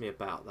did ask me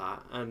about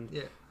that, and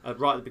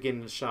right at the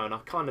beginning of the show, and I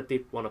kind of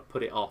did want to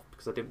put it off,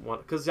 because I didn't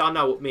want... Because I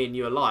know what me and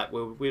you are like.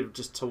 We've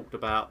just talked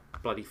about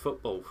bloody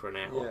football for an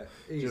hour.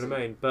 Yeah, do you know what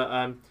I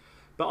mean?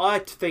 But I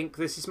think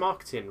this is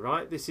marketing,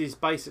 right? This is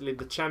basically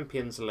the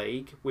Champions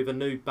League with a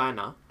new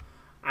banner.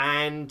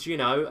 And,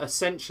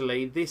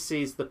 essentially this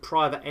is the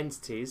private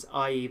entities,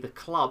 i.e. the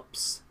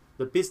clubs,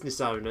 the business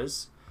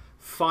owners,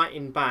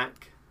 fighting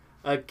back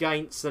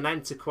against an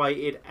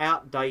antiquated,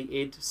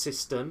 outdated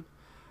system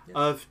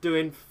of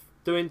doing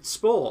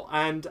sport.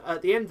 And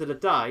at the end of the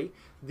day,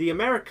 the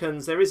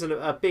Americans, there isn't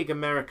a big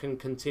American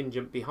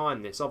contingent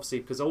behind this,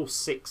 obviously, because all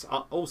six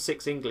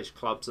English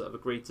clubs that have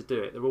agreed to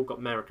do it, they've all got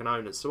American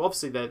owners. So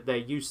obviously they're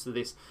used to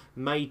this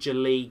major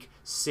league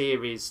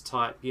series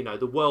type,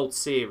 the World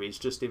Series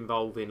just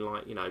involving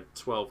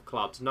 12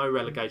 clubs, no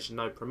relegation,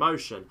 no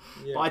promotion.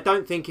 Yeah. But I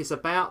don't think it's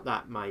about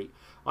that, mate.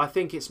 I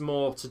think it's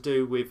more to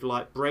do with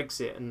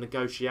Brexit and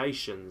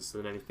negotiations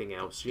than anything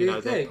else.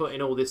 They're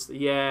putting all this.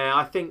 Yeah,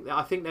 I think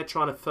they're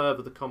trying to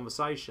further the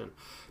conversation,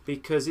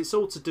 because it's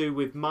all to do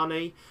with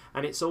money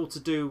and it's all to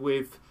do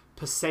with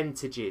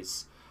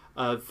percentages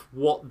of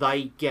what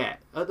they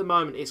get. At the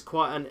moment, it's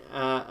quite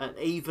an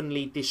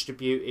evenly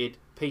distributed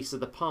piece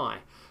of the pie.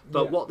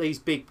 But what these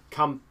big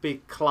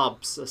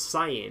clubs are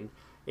saying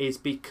is,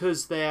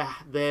 because they're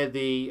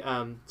the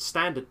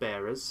standard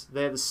bearers,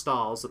 they're the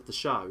stars of the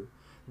show.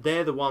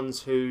 They're the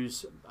ones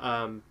who's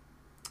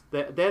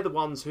they're the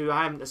ones who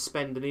are having to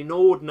spend an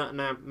inordinate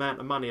amount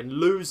of money and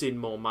losing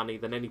more money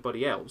than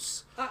anybody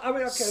else. I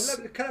mean, okay,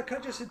 can I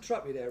just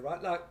interrupt you there,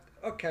 right?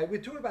 We're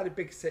talking about a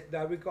big set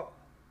now. We've got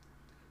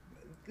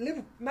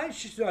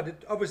Manchester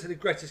United, obviously the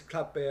greatest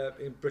club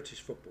in British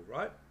football,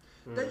 right?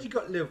 Then you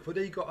got Liverpool,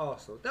 then you got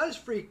Arsenal. Those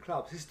three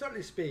clubs,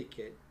 historically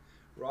speaking,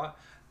 right,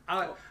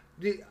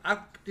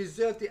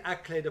 deserve the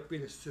accolade of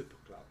being a super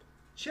club.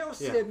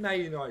 Chelsea and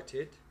Man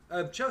United,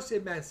 Chelsea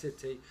and Man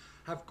City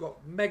have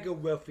got mega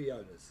wealthy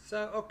owners.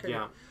 So, okay.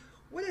 Yeah.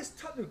 Where does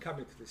Tottenham come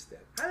into this then?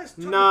 How does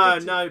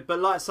Tottenham No, but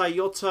like I say,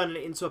 you're turning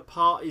it into a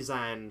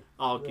partisan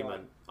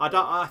argument. Right.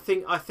 I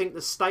think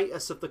the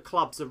status of the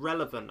clubs are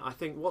relevant. I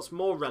think what's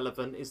more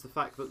relevant is the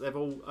fact that they're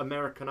all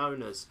American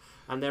owners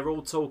and they're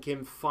all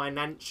talking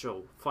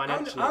financially.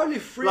 Only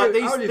three. Like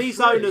only these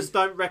three. owners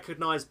don't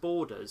recognise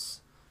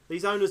borders.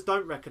 These owners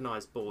don't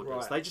recognise borders.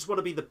 Right. They just want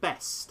to be the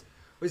best.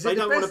 Is They it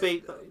the don't want best?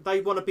 to be.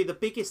 They want to be the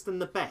biggest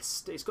and the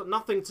best. It's got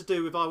nothing to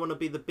do with I want to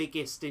be the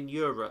biggest in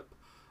Europe.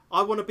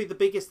 I want to be the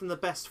biggest and the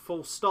best,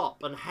 full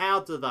stop. And how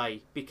do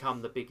they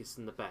become the biggest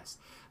and the best?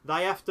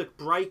 They have to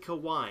break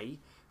away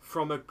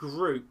from a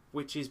group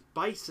which is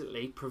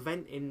basically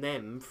preventing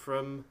them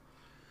from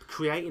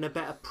creating a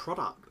better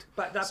product.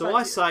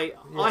 I say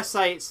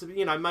it's,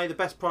 may the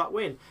best product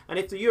win. And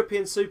if the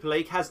European Super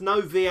League has no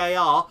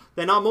VAR,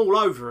 then I'm all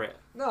over it.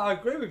 No, I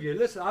agree with you.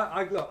 Listen,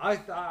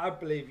 I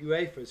believe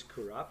UEFA is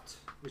corrupt,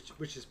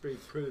 which has been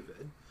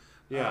proven.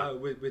 Yeah.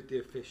 With the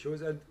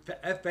officials, and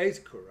FA is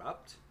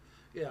corrupt.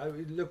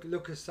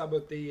 Look at some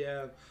of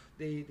the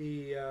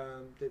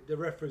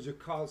referees who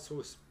can't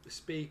sort of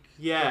speak.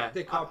 Yeah,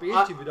 they can't be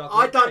interviewed.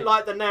 I don't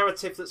like the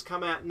narrative that's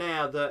come out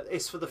now that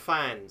it's for the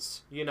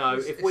fans.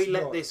 If we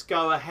let this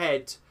go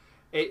ahead,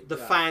 the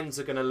fans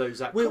are going to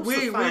lose out.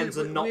 The fans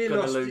are not going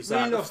to lose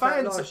out. The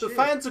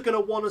fans are going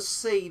to want to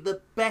see the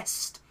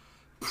best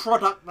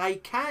product they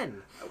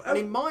can. And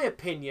in my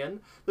opinion,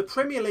 the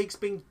Premier League's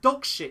been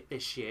dog shit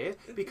this year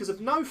because of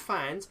no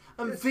fans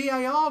and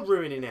VAR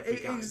ruining every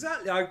game.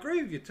 Exactly, I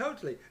agree with you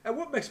totally. And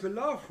what makes me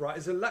laugh, right,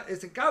 is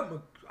the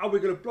government. Are we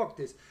going to block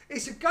this?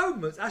 It's the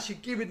government's actually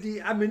giving the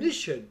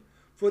ammunition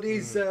for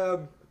these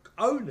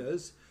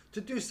owners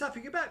to do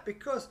something about it.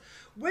 Because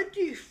when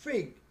do you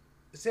think,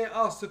 say,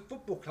 Arsenal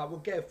Football Club will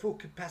get a full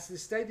capacity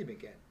stadium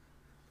again?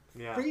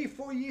 Yeah.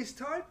 3-4 years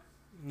time?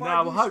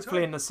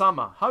 Hopefully in the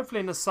summer.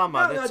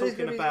 They're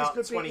talking about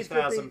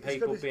 20,000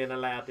 people being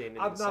allowed in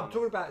the summer. I'm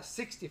talking about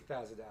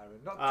 60,000, Aaron,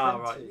 not 20. Oh,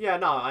 right. Yeah,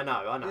 no, I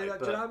know.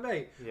 Do you know what I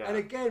mean? Yeah. And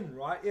again,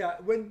 right,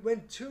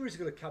 when tourists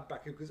are going to come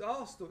back in, because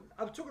Arsenal,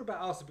 I'm talking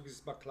about Arsenal because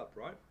it's my club,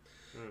 right?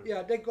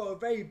 Yeah, they've got a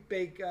very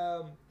big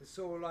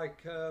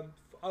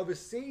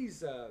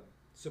overseas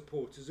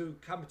supporters who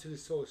come to the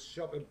sort of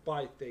shop and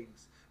buy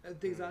things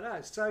and things like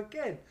that. So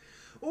again,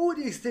 all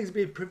these things are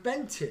being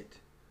prevented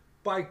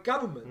by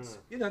governments,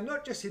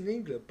 not just in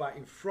England, but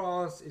in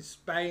France, in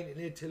Spain,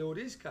 in Italy, all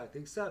these kind of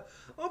things. So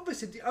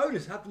obviously the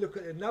owners have to look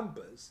at the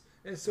numbers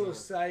and sort of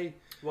say...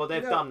 Well,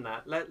 they've done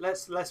that.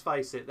 Let's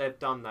face it, they've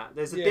done that.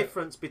 There's a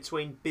difference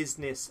between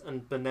business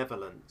and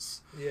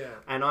benevolence. Yeah.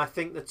 And I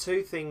think the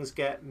two things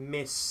get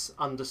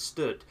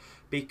misunderstood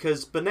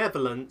because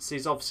benevolence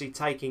is obviously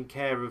taking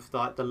care of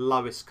the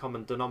lowest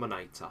common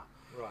denominator.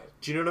 Right.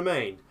 Do you know what I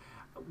mean?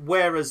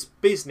 Whereas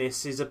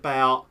business is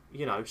about,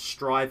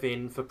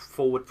 striving for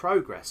forward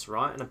progress,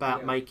 right? And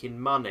about making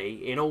money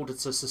in order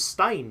to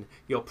sustain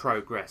your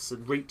progress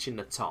and reaching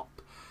the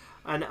top.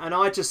 And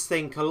I just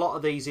think a lot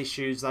of these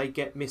issues, they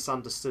get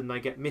misunderstood and they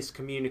get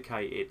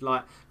miscommunicated.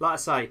 Like I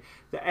say,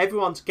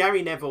 that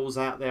Gary Neville's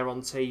out there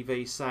on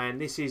TV saying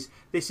this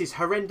is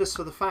horrendous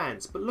for the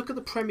fans. But look at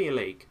the Premier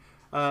League.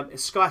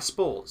 Sky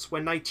Sports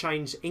when they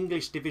changed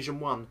English Division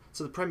 1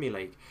 to the Premier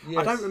League. Yes.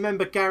 I don't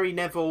remember Gary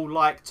Neville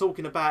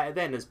talking about it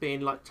then as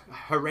being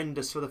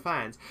horrendous for the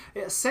fans.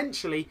 It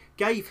essentially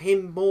gave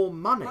him more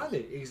money.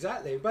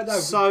 Exactly. But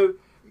so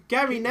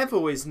Gary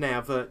Neville is now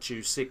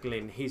virtue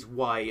signalling his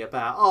way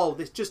about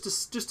this just to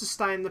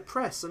stay in the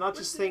press, and I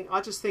just think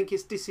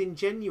it's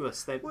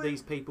disingenuous that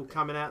these people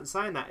coming out and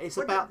saying that. It's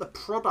about the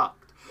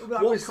product.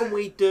 What can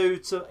we do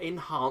to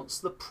enhance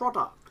the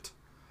product?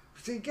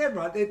 See, again,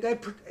 right, they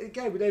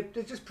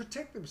just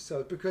protect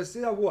themselves because,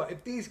 you know what,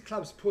 if these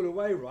clubs pull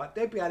away, right,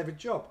 they'll be out of a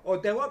job. Or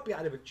they won't be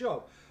out of a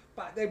job,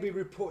 but they'll be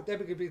going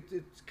to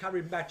be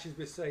carrying matches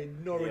with, say,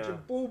 Norwich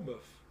and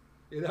Bournemouth.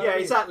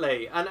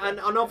 Exactly. And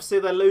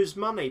obviously they lose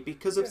money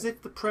because as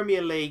if the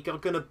Premier League are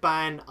going to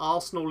ban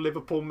Arsenal,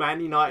 Liverpool,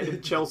 Man United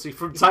and Chelsea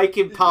from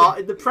taking part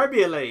in the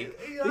Premier League.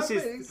 This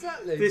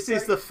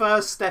is the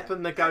first step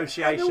in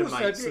negotiation, also,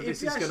 mate. So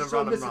this is going to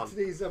run and run. To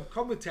these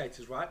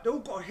commentators, right? They've all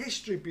got a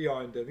history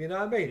behind them, you know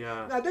what I mean?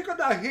 Yeah. Now, they've got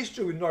no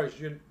history with Norwich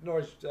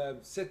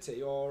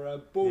City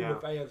or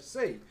Bournemouth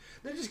AFC.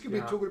 They're just going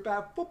to be talking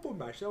about a football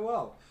match. Oh,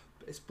 well.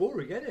 It's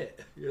boring, isn't it?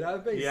 You know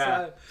what I mean?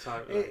 Yeah,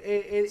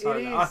 totally.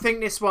 Totally. I think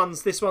this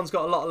one's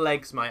got a lot of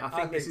legs, mate. I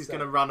think this is going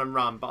to run and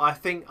run. But I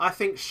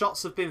think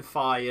shots have been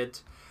fired.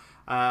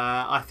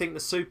 I think the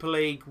Super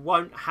League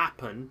won't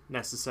happen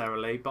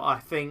necessarily, but I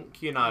think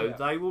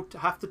they will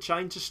have to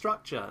change the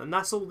structure, and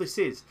that's all this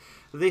is.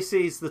 This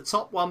is the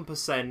top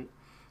 1%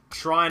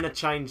 trying to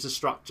change the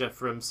structure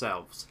for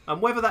themselves,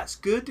 and whether that's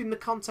good in the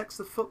context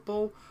of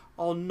football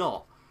or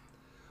not.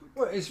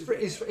 Well, it's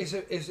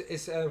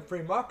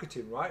free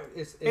marketing, right?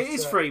 It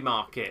is free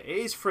market. It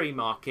is free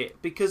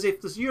market because if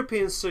the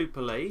European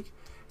Super League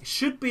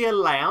should be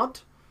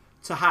allowed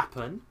to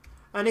happen,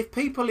 and if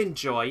people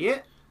enjoy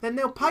it, then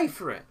they'll pay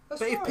for it.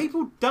 If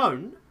people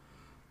don't,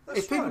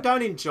 If people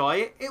don't enjoy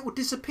it, it will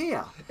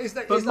disappear.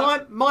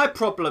 But my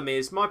problem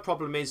is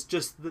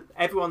just that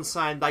everyone's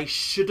saying they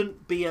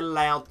shouldn't be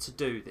allowed to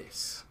do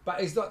this.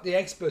 But it's not the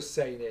experts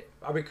saying it,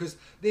 because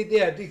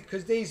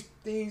these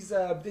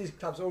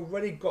clubs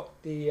already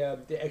got the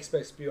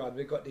experts behind.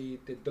 They've got the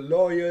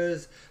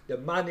lawyers, the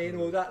money, and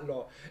all that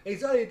lot.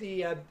 It's only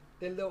the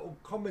little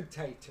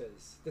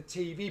commentators, the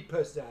TV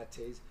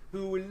personalities,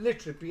 who will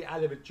literally be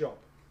out of a job.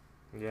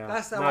 Yeah,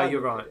 that's how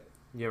you're right.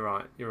 You're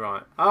right.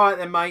 All right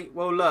then, mate.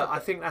 Well, look, I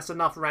think that's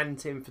enough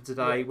ranting for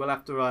today. Yeah. We'll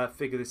have to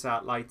figure this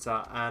out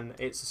later, and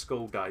it's a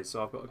school day,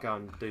 so I've got to go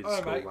and do the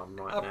school run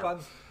right now.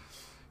 Fun.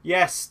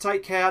 Yes,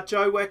 take care.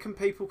 Joe, where can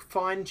people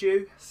find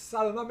you?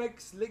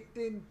 Salonomics,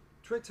 LinkedIn,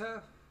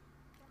 Twitter.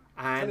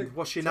 And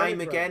what's your name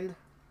again?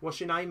 What's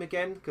your name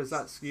again? Because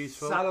that's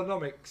useful.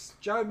 Salonomics.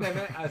 Joe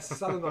Mehmet as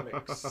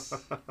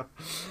Salonomics.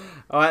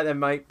 All right then,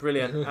 mate.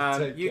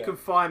 Brilliant. You can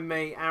find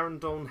me, Aaron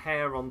Dawn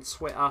Hare, on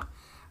Twitter.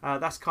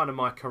 That's kind of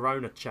my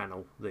Corona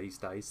channel these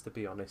days, to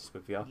be honest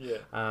with you. Yeah.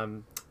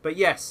 But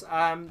yes,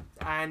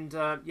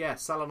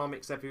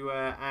 Salonomics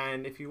everywhere.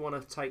 And if you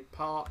want to take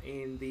part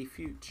in the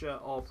future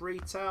of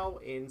retail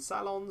in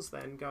salons,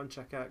 then go and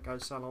check out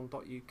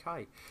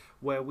gosalon.uk,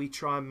 where we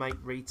try and make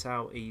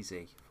retail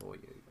easy for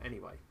you.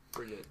 Anyway,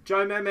 brilliant.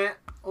 Joe Mehmet,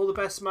 all the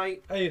best,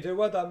 mate. How you doing?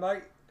 Well done,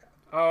 mate.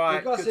 All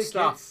right, good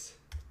stuff. Kids.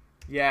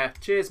 Yeah,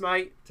 cheers,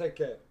 mate. Take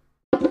care.